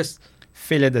that. Chris.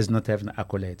 Failure does not have an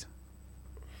accolade.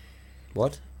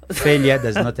 What? Failure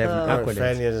does not have an No, accolade.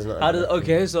 failure does not. How does,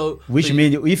 okay, so... Which so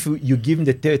means if you give him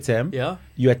the 3rd term, Yeah,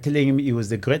 you are telling him he was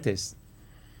the greatest.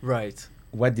 right.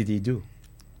 What did he do?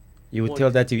 You would What-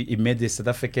 tell that he made the South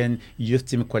African youth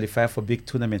team qualify for big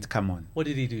tournament. Come on. What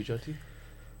did he do, Joti?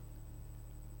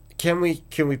 Can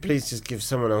we please just give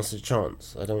someone else a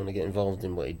chance? I don't want to get involved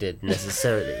in what he did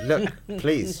necessarily. Look,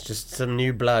 please, just some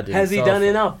new blood. in Has he done Safa.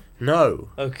 enough? No,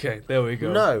 Okay, there we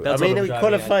go. no. That's I mean, what I'm we driving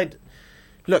qualified.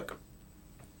 Look,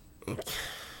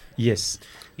 Yes.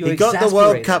 You're he got the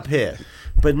World exasperated. Cup here,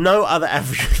 but no other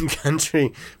African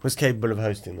country was capable of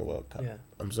hosting the World Cup. Yeah.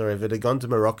 I'm sorry, if it had gone to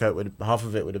Morocco, half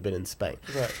of it would have been in Spain.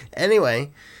 Right.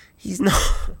 Anyway, he's not.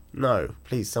 No,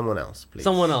 please, someone else. Please.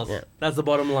 Someone else. Yeah. That's the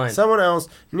bottom line. Someone else,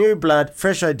 new blood,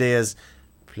 fresh ideas.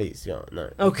 Please, no.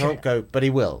 He Okay. can't go, but he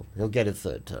will. He'll get a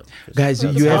 3rd term. Guys,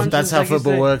 Well, you that's have That's how like you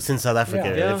football say. works in South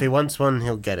Africa. Yeah. If he wants one,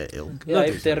 he'll get it. Yeah, Look,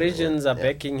 if the regions are Yeah.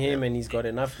 backing him and he's got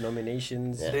enough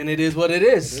nominations, Then it is what it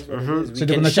is. it is what it is. So We they're can gonna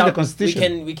change the shout-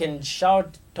 constitution? We can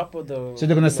shout top of the. So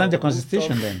they're gonna you sign the know,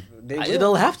 constitution rooftop. then? They will.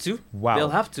 They'll have to. Wow. They'll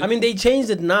have to. I mean, they changed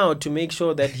it now to make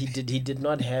sure that he did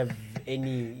not have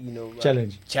any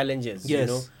challenges. Yes. You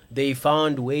know, they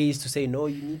found ways to say no.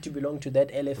 You need to belong to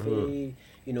that LFA.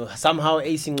 You know, somehow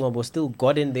AC Ngobo still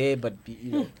got in there, but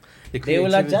you know, The they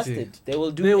will adjust creativity. it. They will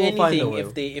do They will find a anything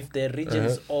way. if the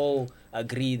regions all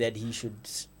agree that he should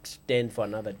stand for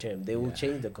another term. They will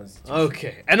change the constitution.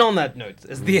 Okay, and on that note,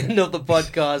 it's the end of the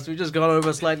podcast. We've just gone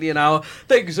over slightly an hour.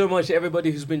 Thank you so much to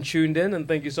everybody who's been tuned in, and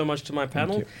thank you so much to my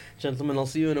panel. you. Gentlemen, I'll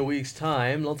see you in a week's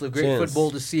time. Lots of great Cheers.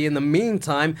 football to see. In the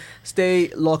meantime, stay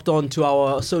locked on to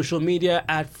our social media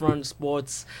at Front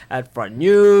Sports, at Front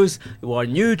News. We're on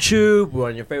YouTube. We're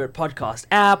on your favorite podcast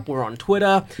app. We're on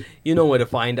Twitter. You know where to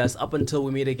find us. Up until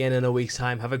we meet again in a week's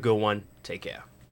time, have a good one. Take care.